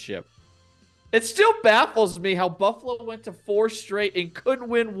 championship. It still baffles me how Buffalo went to 4 straight and couldn't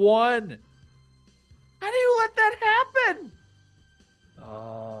win one. How do you let that happen?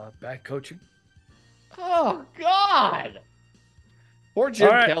 Bad coaching. Oh, God. Poor Jim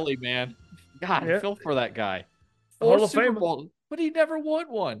Kelly, man. God, I feel for that guy. 4 Super Bowls, but he never won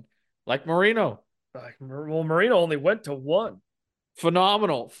one. Like Marino. Well, Marino only went to 1.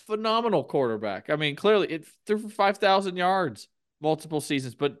 Phenomenal quarterback. I mean, clearly it threw for 5,000 yards multiple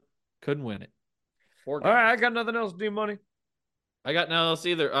seasons, but couldn't win it. All right, I got nothing else, D-Money. I got nothing else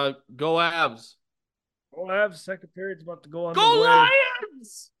either. Go Avs. Go Avs. Second period's about to go on. Go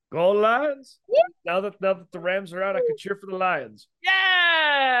Lions! Go Lions! Now that the Rams are out, I can cheer for the Lions.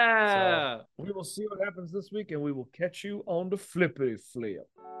 Yeah! So we will see what happens this week, and we will catch you on the flippity flip.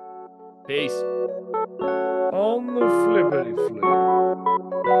 Peace. On the flippity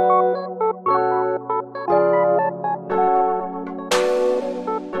flip.